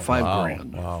 45,000. 45 Wow,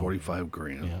 grand. wow. 45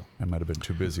 grand. I might have been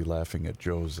too busy laughing at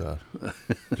Joe's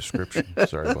description.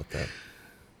 Sorry about that.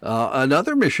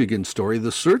 Another Michigan story.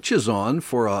 The search is on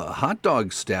for a hot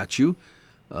dog statue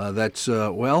that's,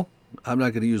 well, I'm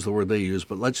not going to use the word they use,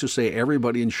 but let's just say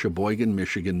everybody in Sheboygan,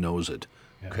 Michigan knows it.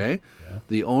 Okay?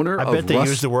 The owner I of bet they Rust-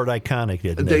 used the word iconic,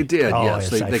 didn't They they? did, Oh, yes.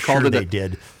 They I'm called sure it they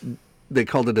did. They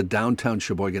called it a downtown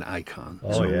Sheboygan icon.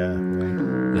 Oh, yeah.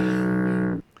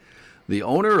 The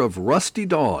owner of Rusty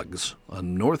Dogs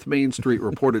on North Main Street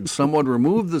reported someone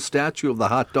removed the statue of the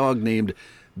hot dog named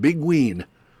Big Ween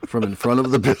from in front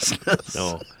of the business.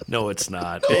 No, it's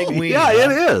not. Big Ween. Yeah, huh?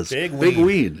 it is. Big Big Ween.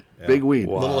 Ween. Big Ween.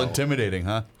 A little intimidating,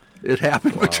 huh? It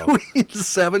happened between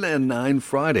 7 and 9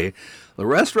 Friday. The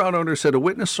restaurant owner said a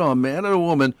witness saw a man and a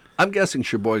woman. I'm guessing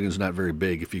Sheboygan's not very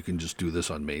big if you can just do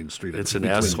this on Main Street. It's an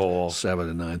between asshole. 7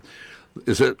 and 9.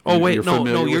 Is it? Oh wait, you're no,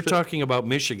 familiar you're with it? talking about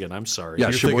Michigan. I'm sorry. Yeah,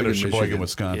 You're thinking of Sheboygan, Sheboygan, Michigan.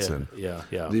 Wisconsin.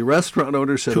 yeah. The restaurant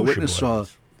owner said a Two witness saw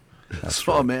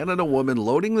a man and a woman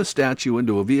loading the statue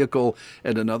into a vehicle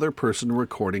and another person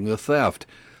recording the theft.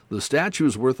 The statue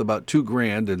is worth about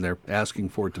 $2,000, and they're asking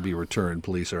for it to be returned.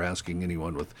 Police are asking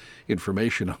anyone with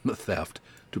information on the theft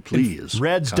to please.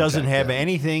 Reds doesn't contact have them.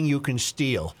 anything you can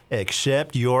steal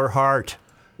except your heart.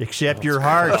 Except your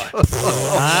heart.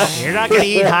 Huh? You're not going to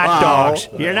eat hot dogs.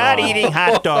 You're not eating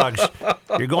hot dogs.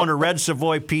 You're going to Red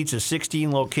Savoy Pizza,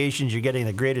 16 locations. You're getting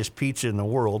the greatest pizza in the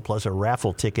world, plus a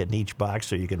raffle ticket in each box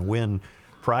so you can win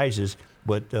prizes.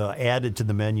 But added to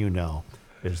the menu now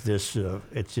is this,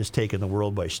 it's just taken the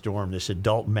world by storm, this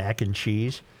adult mac and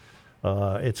cheese.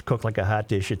 It's cooked like a hot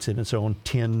dish. It's in its own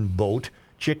tin boat.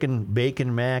 Chicken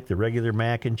bacon mac, the regular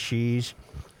mac and cheese,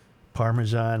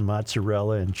 Parmesan,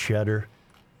 mozzarella, and cheddar.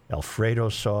 Alfredo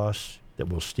sauce that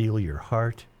will steal your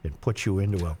heart and put you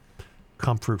into a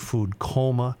comfort food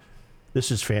coma. This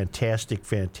is fantastic,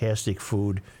 fantastic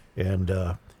food. And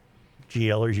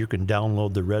GLers, you can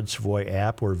download the Red Savoy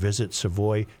app or visit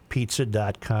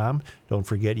SavoyPizza.com. Don't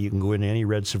forget, you can go into any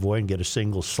Red Savoy and get a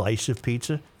single slice of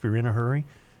pizza if you're in a hurry.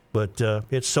 But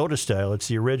it's soda style. It's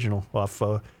the original off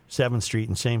 7th Street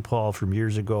in St. Paul from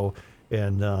years ago.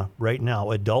 And right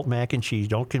now, adult mac and cheese,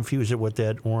 don't confuse it with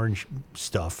that orange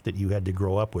stuff that you had to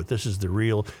grow up with. This is the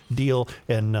real deal.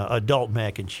 And adult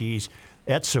mac and cheese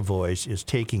at Savoy's is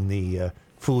taking the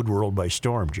food world by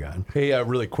storm, John. Hey,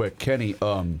 really quick, Kenny.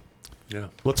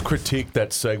 Let's critique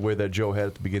that segue that Joe had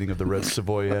at the beginning of the Red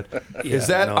Savoy ad. Is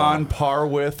that on par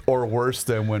with or worse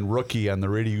than when Rookie on the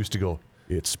radio used to go,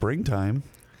 "It's springtime"?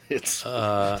 It's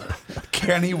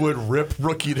Kenny would rip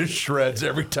Rookie to shreds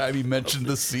every time he mentioned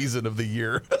the season of the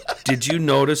year. Did you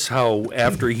notice how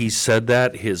after he said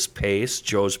that,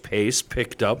 Joe's pace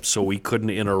picked up so we couldn't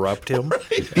interrupt him?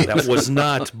 That was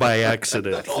not by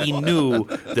accident. He knew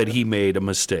that he made a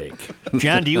mistake.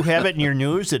 John, do you have it in your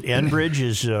news that Enbridge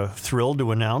is thrilled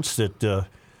to announce that the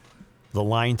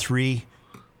Line 3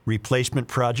 replacement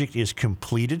project is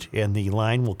completed and the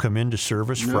line will come into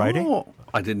service Friday? No,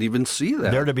 I didn't even see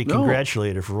that. They're to be No.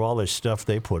 congratulated for all this stuff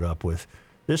they put up with.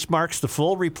 This marks the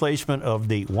full replacement of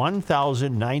the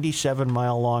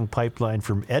 1,097-mile-long pipeline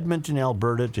from Edmonton,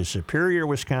 Alberta to Superior,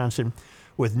 Wisconsin.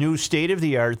 With new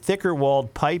state-of-the-art,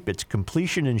 thicker-walled pipe, its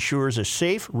completion ensures a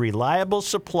safe, reliable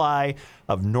supply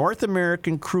of North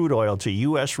American crude oil to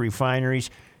U.S. refineries,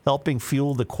 helping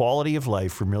fuel the quality of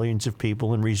life for millions of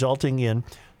people and resulting in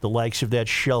the likes of that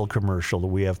Shell commercial that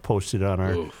we have posted on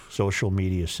our social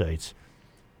media sites.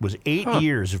 It was 8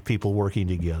 years of people working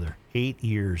together, 8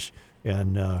 years,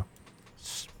 and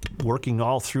working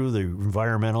all through the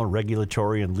environmental,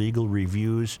 regulatory, and legal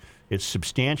reviews. It's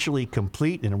substantially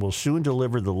complete, and it will soon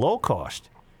deliver the low-cost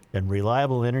and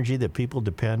reliable energy that people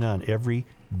depend on every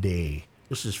day.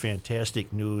 This is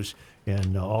fantastic news,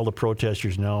 and all the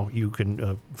protesters now, you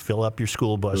can fill up your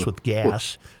school bus with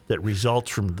gas that results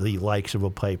from the likes of a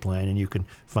pipeline, and you can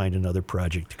find another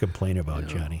project to complain about,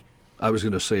 Johnny. I was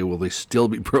going to say, will they still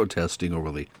be protesting, or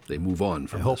will they move on I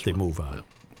from hope this they one? move on.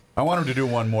 I want him to do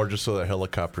one more just so the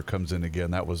helicopter comes in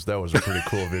again. That was a pretty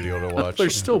cool video to watch. They're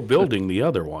still building the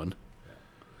other one.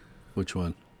 Which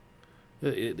one?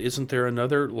 Isn't there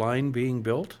another line being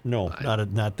built? No,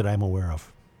 not that I'm aware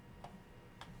of.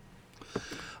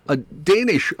 A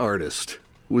Danish artist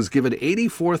was given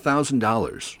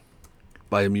 $84,000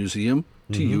 by a museum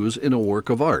to use in a work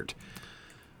of art.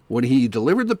 When he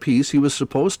delivered the piece he was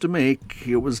supposed to make,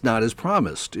 it was not as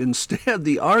promised. Instead,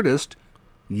 the artist,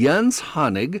 Jens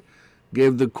Honig,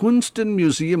 gave the Kunsten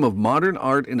Museum of Modern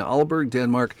Art in Aalborg,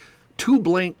 Denmark, 2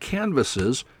 blank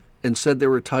canvases and said they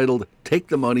were titled, "Take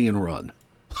the Money and Run."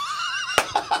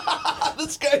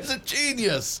 This guy's a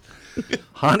genius.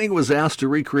 Honig was asked to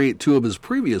recreate 2 of his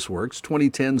previous works,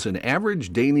 2010's An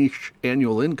Average Danish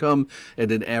Annual Income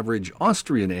and An Average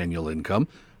Austrian Annual Income,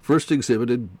 first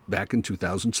exhibited back in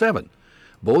 2007.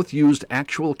 Both used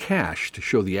actual cash to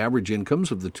show the average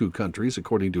incomes of the 2 countries,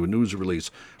 according to a news release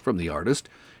from the artist.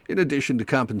 In addition to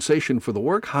compensation for the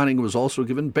work, Honig was also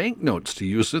given banknotes to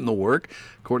use in the work,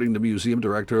 according to museum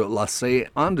director Lasse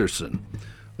Andersen.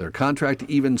 Their contract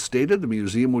even stated the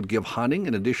museum would give Honig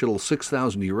an additional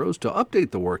 €6,000 to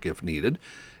update the work if needed.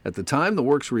 At the time the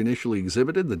works were initially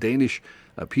exhibited, the Danish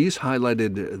piece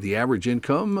highlighted the average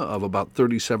income of about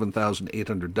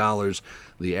 $37,800.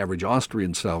 The average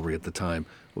Austrian salary at the time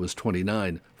was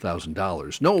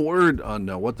 $29,000. No word on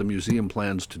what the museum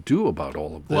plans to do about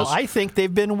all of this. Well, I think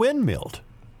they've been windmilled.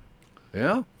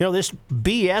 Yeah? You know, this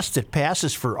BS that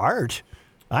passes for art.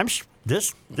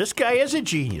 This guy is a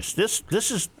genius. This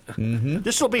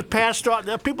will be passed on.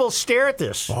 People stare at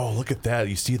this. Oh, look at that.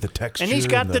 You see the texture. And he's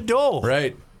got the dough.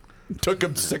 Right. Took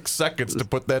him 6 seconds to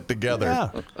put that together.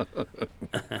 Yeah.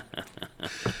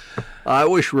 I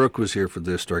wish Rook was here for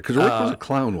this story, because Rook was a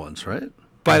clown once, right?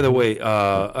 By the way,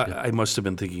 I must have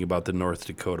been thinking about the North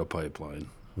Dakota pipeline,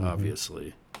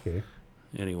 obviously. Okay.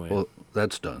 Anyway. Well,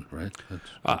 that's done, right?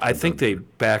 I think they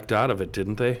backed out of it,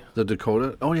 didn't they? The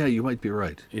Dakota? Oh, yeah, you might be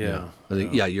right. Yeah. I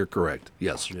think, yeah, you're correct.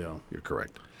 Yes, Yeah. you're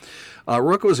correct.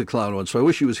 Rook was a clown once, so I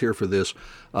wish he was here for this,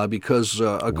 because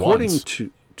according Once.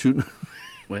 to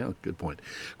well, good point.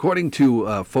 According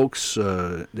to folks,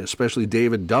 especially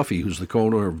David Duffy, who's the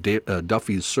owner of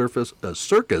Duffy's Circus,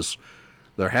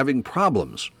 they're having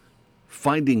problems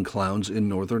finding clowns in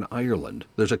Northern Ireland.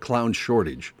 There's a clown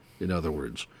shortage, in other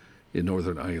words, in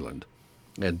Northern Ireland.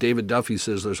 And David Duffy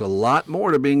says there's a lot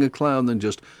more to being a clown than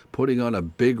just putting on a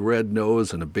big red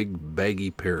nose and a big baggy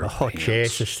pair of Oh, pants.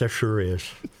 Jesus, there sure is.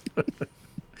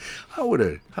 How would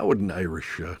an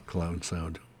Irish clown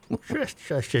sound? I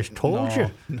just told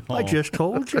you. I just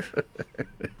told you.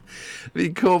 The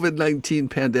COVID-19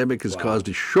 pandemic has caused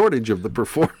a shortage of the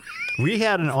performers. We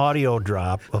had an audio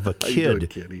drop of a you doing, kid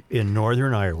Kitty? in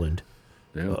Northern Ireland.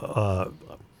 Yeah.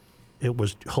 It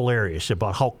was hilarious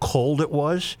about how cold it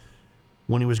was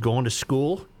when he was going to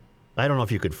school. I don't know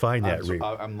if you could find that.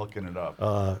 I'm looking it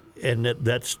up. And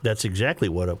that's exactly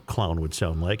what a clown would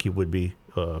sound like. You wouldn't be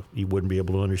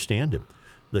able to understand him.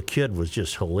 The kid was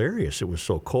just hilarious. It was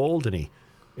so cold, and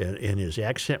his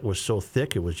accent was so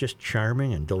thick. It was just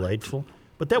charming and delightful.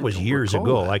 But that was years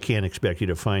ago. I can't expect you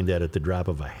to find that at the drop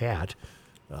of a hat.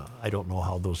 I don't know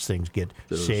how those things get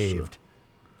saved.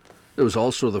 There was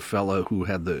also the fella who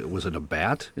had was it a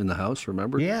bat in the house,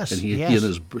 remember? Yes, And he yes.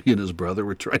 and his brother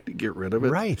were trying to get rid of it.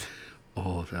 Right.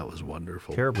 Oh, that was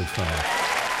wonderful. Terribly funny.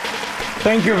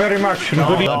 Thank you very much.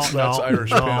 No, That's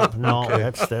Irish Pimp. No,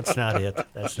 Okay. that's not it.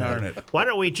 That's not Darn it. it. Why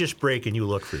don't we just break and you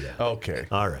look for that? Okay.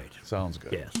 All right. Sounds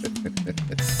good. Yes.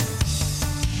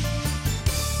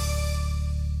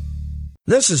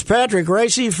 This is Patrick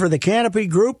Ricey for the Canopy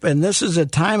Group, and this is a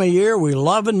time of year we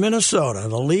love in Minnesota.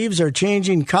 The leaves are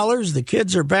changing colors, the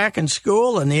kids are back in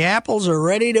school, and the apples are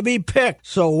ready to be picked.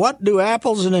 So what do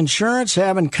apples and insurance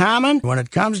have in common? When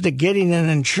it comes to getting an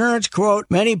insurance quote,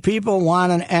 many people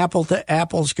want an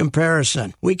apple-to-apples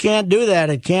comparison. We can't do that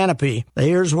at Canopy.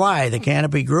 Here's why. The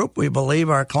Canopy Group, we believe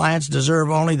our clients deserve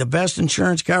only the best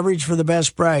insurance coverage for the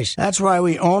best price. That's why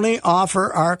we only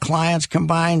offer our clients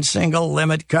combined single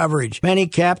limit coverage. Many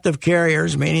captive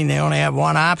carriers, meaning they only have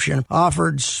one option,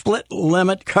 offered split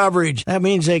limit coverage. That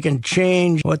means they can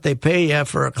change what they pay you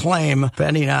for a claim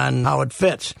depending on how it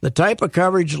fits. The type of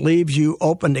coverage leaves you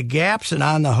open to gaps and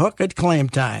on the hook at claim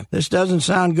time. This doesn't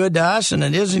sound good to us, and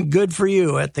it isn't good for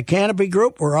you. At the Canopy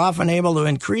Group, we're often able to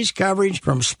increase coverage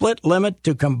from split limit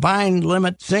to combined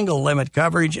limit, single limit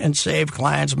coverage, and save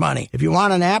clients money. If you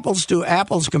want an apples to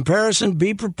apples comparison,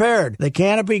 be prepared. The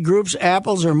Canopy Group's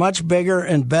apples are much bigger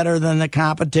and better than the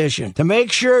competition. To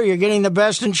make sure you're getting the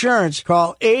best insurance,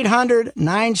 call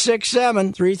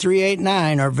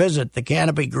 800-967-3389 or visit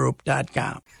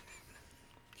thecanopygroup.com.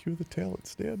 Cue the talent.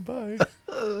 Stand by.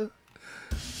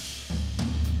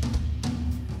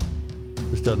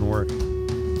 This doesn't work.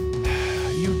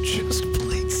 You just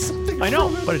played something. I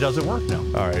know, but it doesn't work now.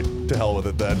 All right, to hell with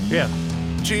it then. Yeah.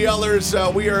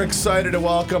 GLers, we are excited to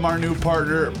welcome our new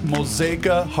partner,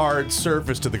 Mosaica Hard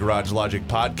Surface, to the Garage Logic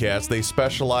podcast. They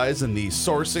specialize in the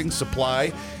sourcing,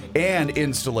 supply, and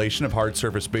installation of hard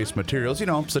surface-based materials,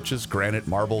 such as granite,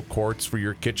 marble, quartz for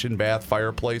your kitchen, bath,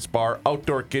 fireplace, bar,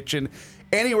 outdoor kitchen.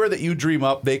 Anywhere that you dream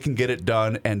up, they can get it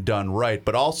done and done right,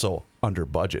 but also under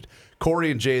budget. Corey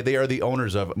and Jay, they are the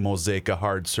owners of Mosaica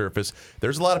Hard Surface.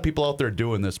 There's a lot of people out there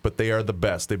doing this, but they are the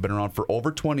best. They've been around for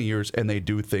over 20 years, and they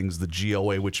do things the GL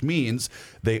way, which means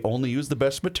they only use the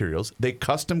best materials. They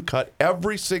custom cut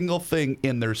every single thing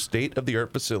in their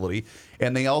state-of-the-art facility,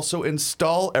 and they also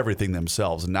install everything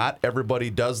themselves. Not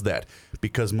everybody does that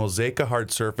because Mosaica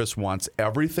Hard Surface wants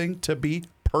everything to be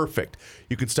perfect.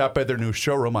 You can stop by their new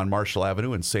showroom on Marshall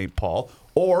Avenue in St. Paul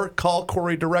or call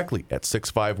Corey directly at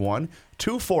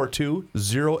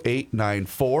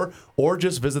 651-242-0894 or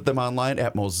just visit them online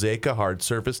at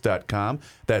mosaicahardsurface.com.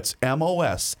 That's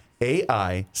MOSAICA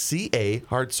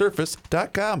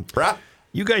hardsurface.com. Brah.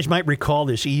 You guys might recall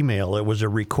this email. It was a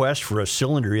request for a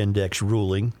cylinder index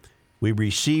ruling. We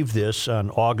received this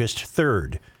on August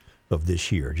 3rd. Of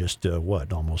this year, just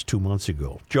almost 2 months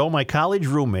ago. Joe, my college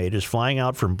roommate, is flying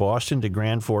out from Boston to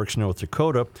Grand Forks, North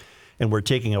Dakota, and we're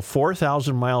taking a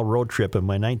 4,000-mile road trip in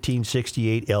my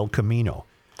 1968 El Camino.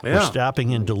 Yeah. We're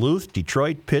stopping in Duluth,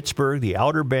 Detroit, Pittsburgh, the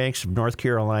Outer Banks of North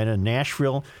Carolina,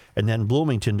 Nashville, and then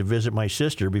Bloomington to visit my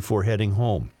sister before heading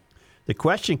home. The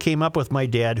question came up with my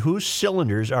dad, whose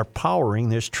cylinders are powering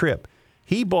this trip?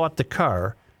 He bought the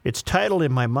car. It's titled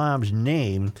in my mom's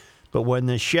name, but when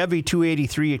the Chevy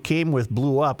 283 it came with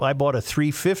blew up, I bought a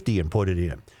 350 and put it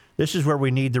in. This is where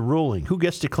we need the ruling. Who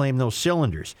gets to claim those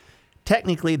cylinders?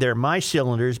 Technically, they're my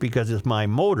cylinders because it's my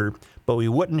motor, but we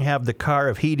wouldn't have the car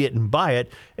if he didn't buy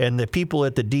it, and the people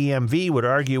at the DMV would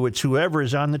argue it's whoever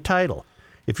is on the title.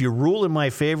 If you rule in my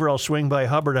favor, I'll swing by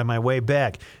Hubbard on my way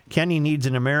back. Kenny needs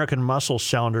an American Muscle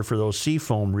sounder for those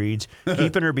seafoam reeds,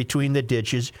 keeping her between the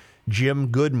ditches. Jim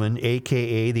Goodman,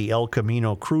 a.k.a. the El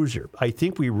Camino Cruiser. I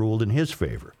think we ruled in his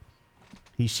favor.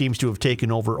 He seems to have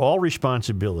taken over all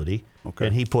responsibility,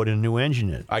 and he put a new engine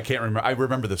in it. I can't remember. I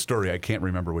remember the story. I can't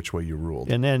remember which way you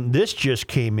ruled. And then this just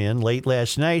came in late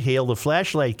last night. Hail the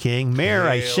Flashlight King. Mayor,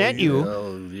 I sent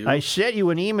you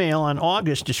an email on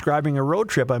August describing a road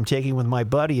trip I'm taking with my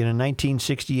buddy in a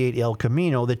 1968 El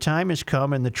Camino. The time has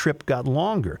come, and the trip got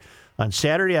longer. On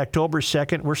Saturday, October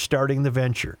 2nd, we're starting the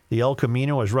venture. The El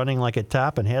Camino is running like a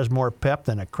top and has more pep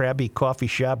than a crabby coffee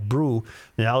shop brew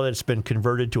now that it's been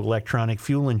converted to electronic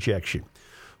fuel injection.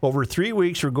 Over 3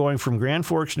 weeks, we're going from Grand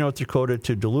Forks, North Dakota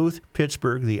to Duluth,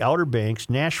 Pittsburgh, the Outer Banks,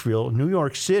 Nashville, New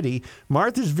York City,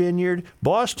 Martha's Vineyard,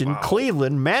 Boston,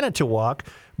 Cleveland, Manitowoc,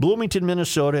 Bloomington,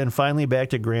 Minnesota, and finally back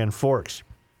to Grand Forks.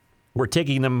 We're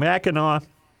taking the Mackinac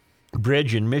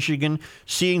Bridge in Michigan,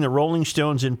 seeing the Rolling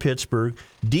Stones in Pittsburgh,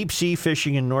 deep sea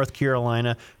fishing in North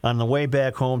Carolina, on the way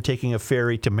back home taking a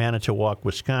ferry to Manitowoc,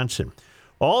 Wisconsin.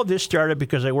 All of this started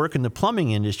because I work in the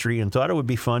plumbing industry and thought it would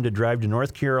be fun to drive to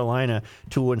North Carolina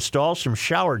to install some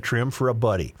shower trim for a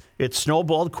buddy. It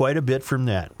snowballed quite a bit from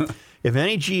that. If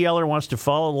any GLer wants to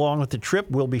follow along with the trip,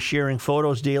 we'll be sharing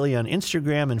photos daily on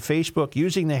Instagram and Facebook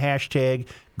using the hashtag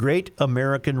Great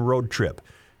American Road Trip.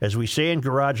 As we say in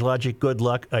Garage Logic, good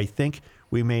luck. I think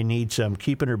we may need some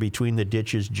keeping her between the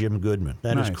ditches, Jim Goodman.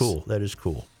 That is cool. That is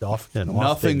cool.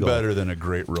 Nothing better than a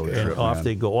great road trip. And off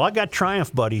they go. Well, I got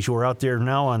Triumph buddies who are out there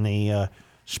now on the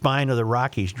spine of the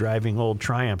Rockies driving old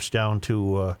Triumphs down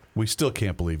to we still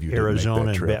can't believe you Arizona. didn't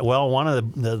make that trip. Well, one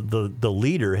of the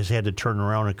leader has had to turn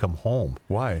around and come home.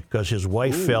 Why? Because his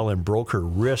wife fell and broke her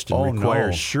wrist and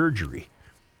requires surgery.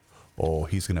 Oh,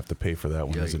 he's going to have to pay for that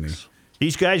one, isn't he?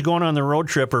 These guys going on the road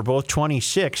trip are both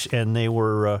 26, and they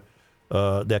were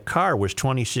that car was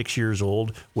 26 years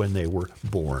old when they were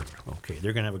born. Okay,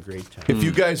 they're going to have a great time. If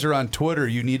you guys are on Twitter,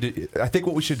 you need to. I think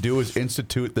what we should do is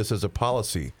institute this as a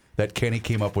policy that Kenny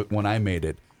came up with when I made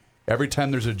it. Every time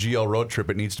there's a GL road trip,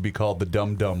 it needs to be called the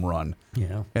Dum Dum Run.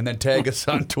 Yeah. And then tag us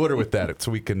on Twitter with that,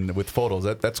 so we can with photos.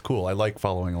 That's cool. I like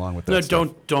following along with that.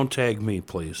 No, don't tag me,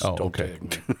 please. Oh, don't okay.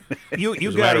 tag me. You As a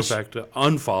guys, matter of fact,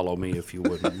 unfollow me if you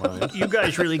wouldn't mind. You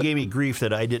guys really gave me grief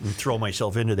that I didn't throw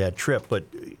myself into that trip, but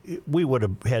we would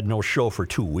have had no show for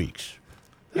 2 weeks.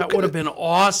 That would have been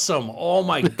awesome. Oh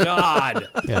my God!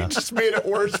 You just made it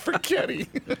worse for Kenny.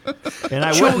 And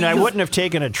I wouldn't have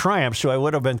taken a Triumph, so I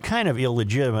would have been kind of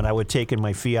illegitimate. I would have taken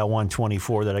my Fiat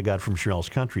 124 that I got from Schnell's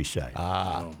Countryside.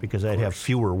 Because I'd have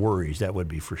fewer worries. That would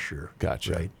be for sure.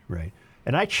 Gotcha. Right.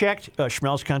 And I checked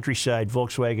Schmelz Countryside,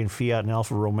 Volkswagen, Fiat, and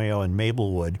Alfa Romeo in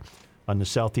Maplewood on the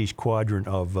southeast quadrant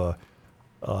of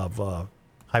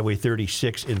Highway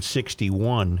 36 and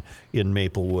 61 in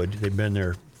Maplewood. They've been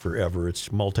there forever.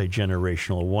 It's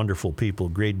multi-generational, wonderful people,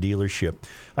 great dealership.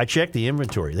 I checked the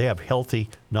inventory. They have healthy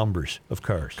numbers of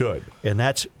cars. Good. And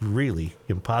that's really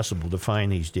impossible to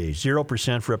find these days.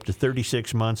 0% for up to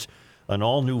 36 months on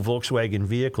all new Volkswagen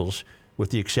vehicles,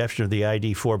 with the exception of the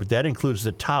ID4, but that includes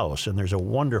the Taos, and there's a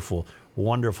wonderful,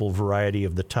 wonderful variety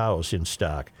of the Taos in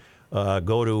stock.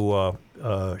 Go to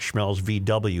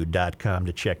schmelzvw.com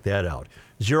to check that out.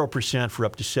 0% for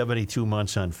up to 72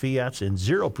 months on Fiats, and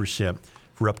 0%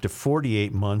 for up to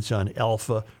 48 months on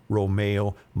Alfa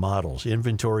Romeo models.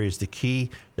 Inventory is the key.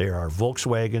 There are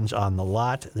Volkswagens on the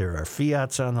lot, there are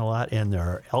Fiats on the lot, and there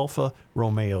are Alfa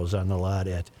Romeos on the lot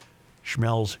at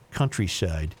Schmelz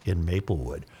Countryside in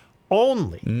Maplewood.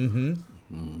 Only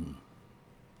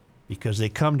because they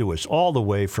come to us all the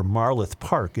way from Marloth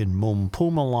Park in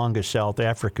Mpumalanga, South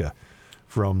Africa,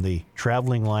 from the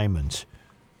Traveling Lymans.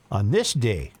 On this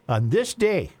day,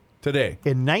 Today.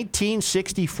 in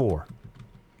 1964,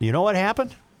 you know what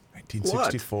happened?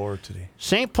 1964 today.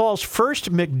 St. Paul's first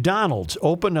McDonald's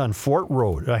opened on Fort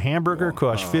Road. A hamburger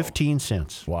cost 15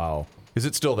 cents. Wow. Is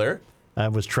it still there? I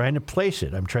was trying to place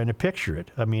it. I'm trying to picture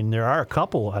it. I mean, there are a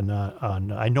couple on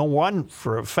I know one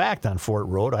for a fact on Fort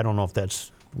Road. I don't know if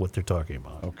that's what they're talking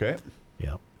about. Okay.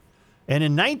 Yeah. And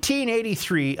in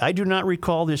 1983, I do not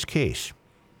recall this case.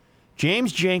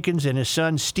 James Jenkins and his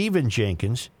son Stephen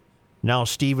Jenkins, now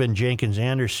Stephen Jenkins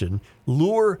Anderson,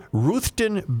 lure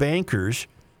Ruthven bankers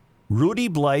Rudy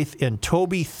Blythe and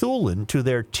Toby Thulin to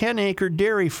their 10-acre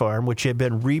dairy farm, which had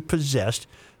been repossessed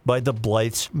by the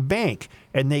Blythe's bank,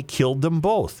 and they killed them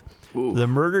both. Ooh. The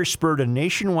murder spurred a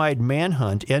nationwide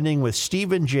manhunt, ending with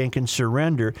Stephen Jenkins'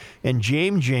 surrender and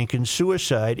James Jenkins'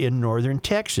 suicide in northern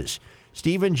Texas.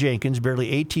 Stephen Jenkins,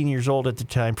 barely 18 years old at the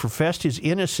time, professed his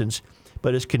innocence,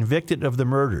 but is convicted of the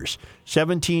murders.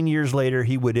 17 years later,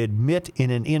 he would admit in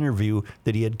an interview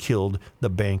that he had killed the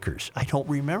bankers. I don't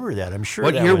remember that. I'm sure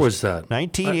What year was that?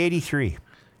 1983.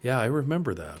 Yeah, I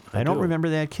remember that. I don't remember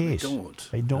that case.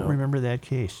 I don't No. remember that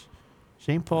case.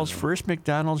 St. Paul's first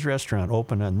McDonald's restaurant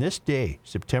opened on this day,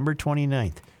 September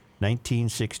 29th,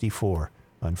 1964,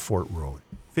 on Fort Road.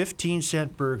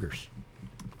 15-cent burgers.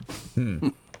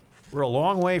 We're a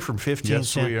long way from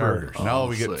 15-cent burgers. Now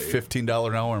we get $15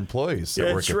 an hour employees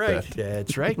that That's work right. at that.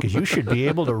 That's right, because you should be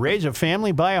able to raise a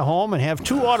family, buy a home, and have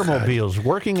 2 automobiles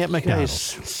working at You guys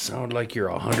McDonald's. sound like you're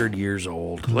 100 years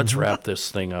old. Let's wrap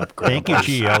this thing up, Thank you, Grandpa.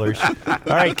 G. Ellers. All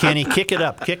right, Kenny, kick it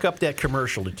up. Kick up that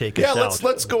commercial to take us Yeah, out.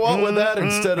 let's go out with that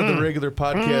instead of the regular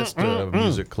podcast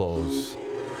music close.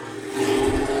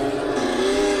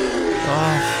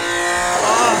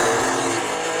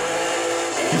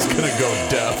 He's gonna go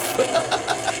deaf.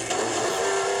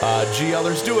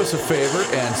 GLers, do us a favor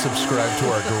and subscribe to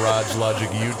our Garage Logic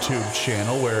YouTube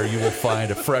channel, where you will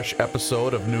find a fresh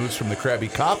episode of News from the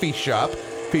Krabby Coffee Shop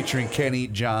featuring Kenny,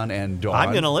 John, and Dawn.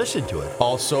 I'm going to listen to it.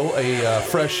 Also, a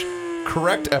fresh,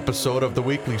 correct episode of the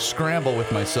Weekly Scramble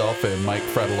with myself and Mike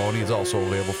Fratelloni is also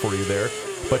available for you there.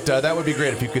 But that would be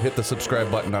great if you could hit the subscribe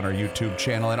button on our YouTube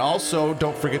channel. And also,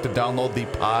 don't forget to download the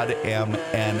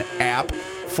PodMN app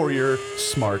for your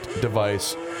smart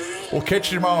device. We'll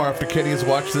catch you tomorrow after Kenny has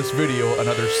watched this video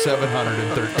another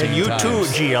 713 And you times. too,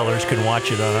 GLers, can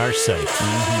watch it on our site.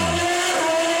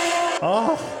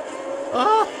 Oh.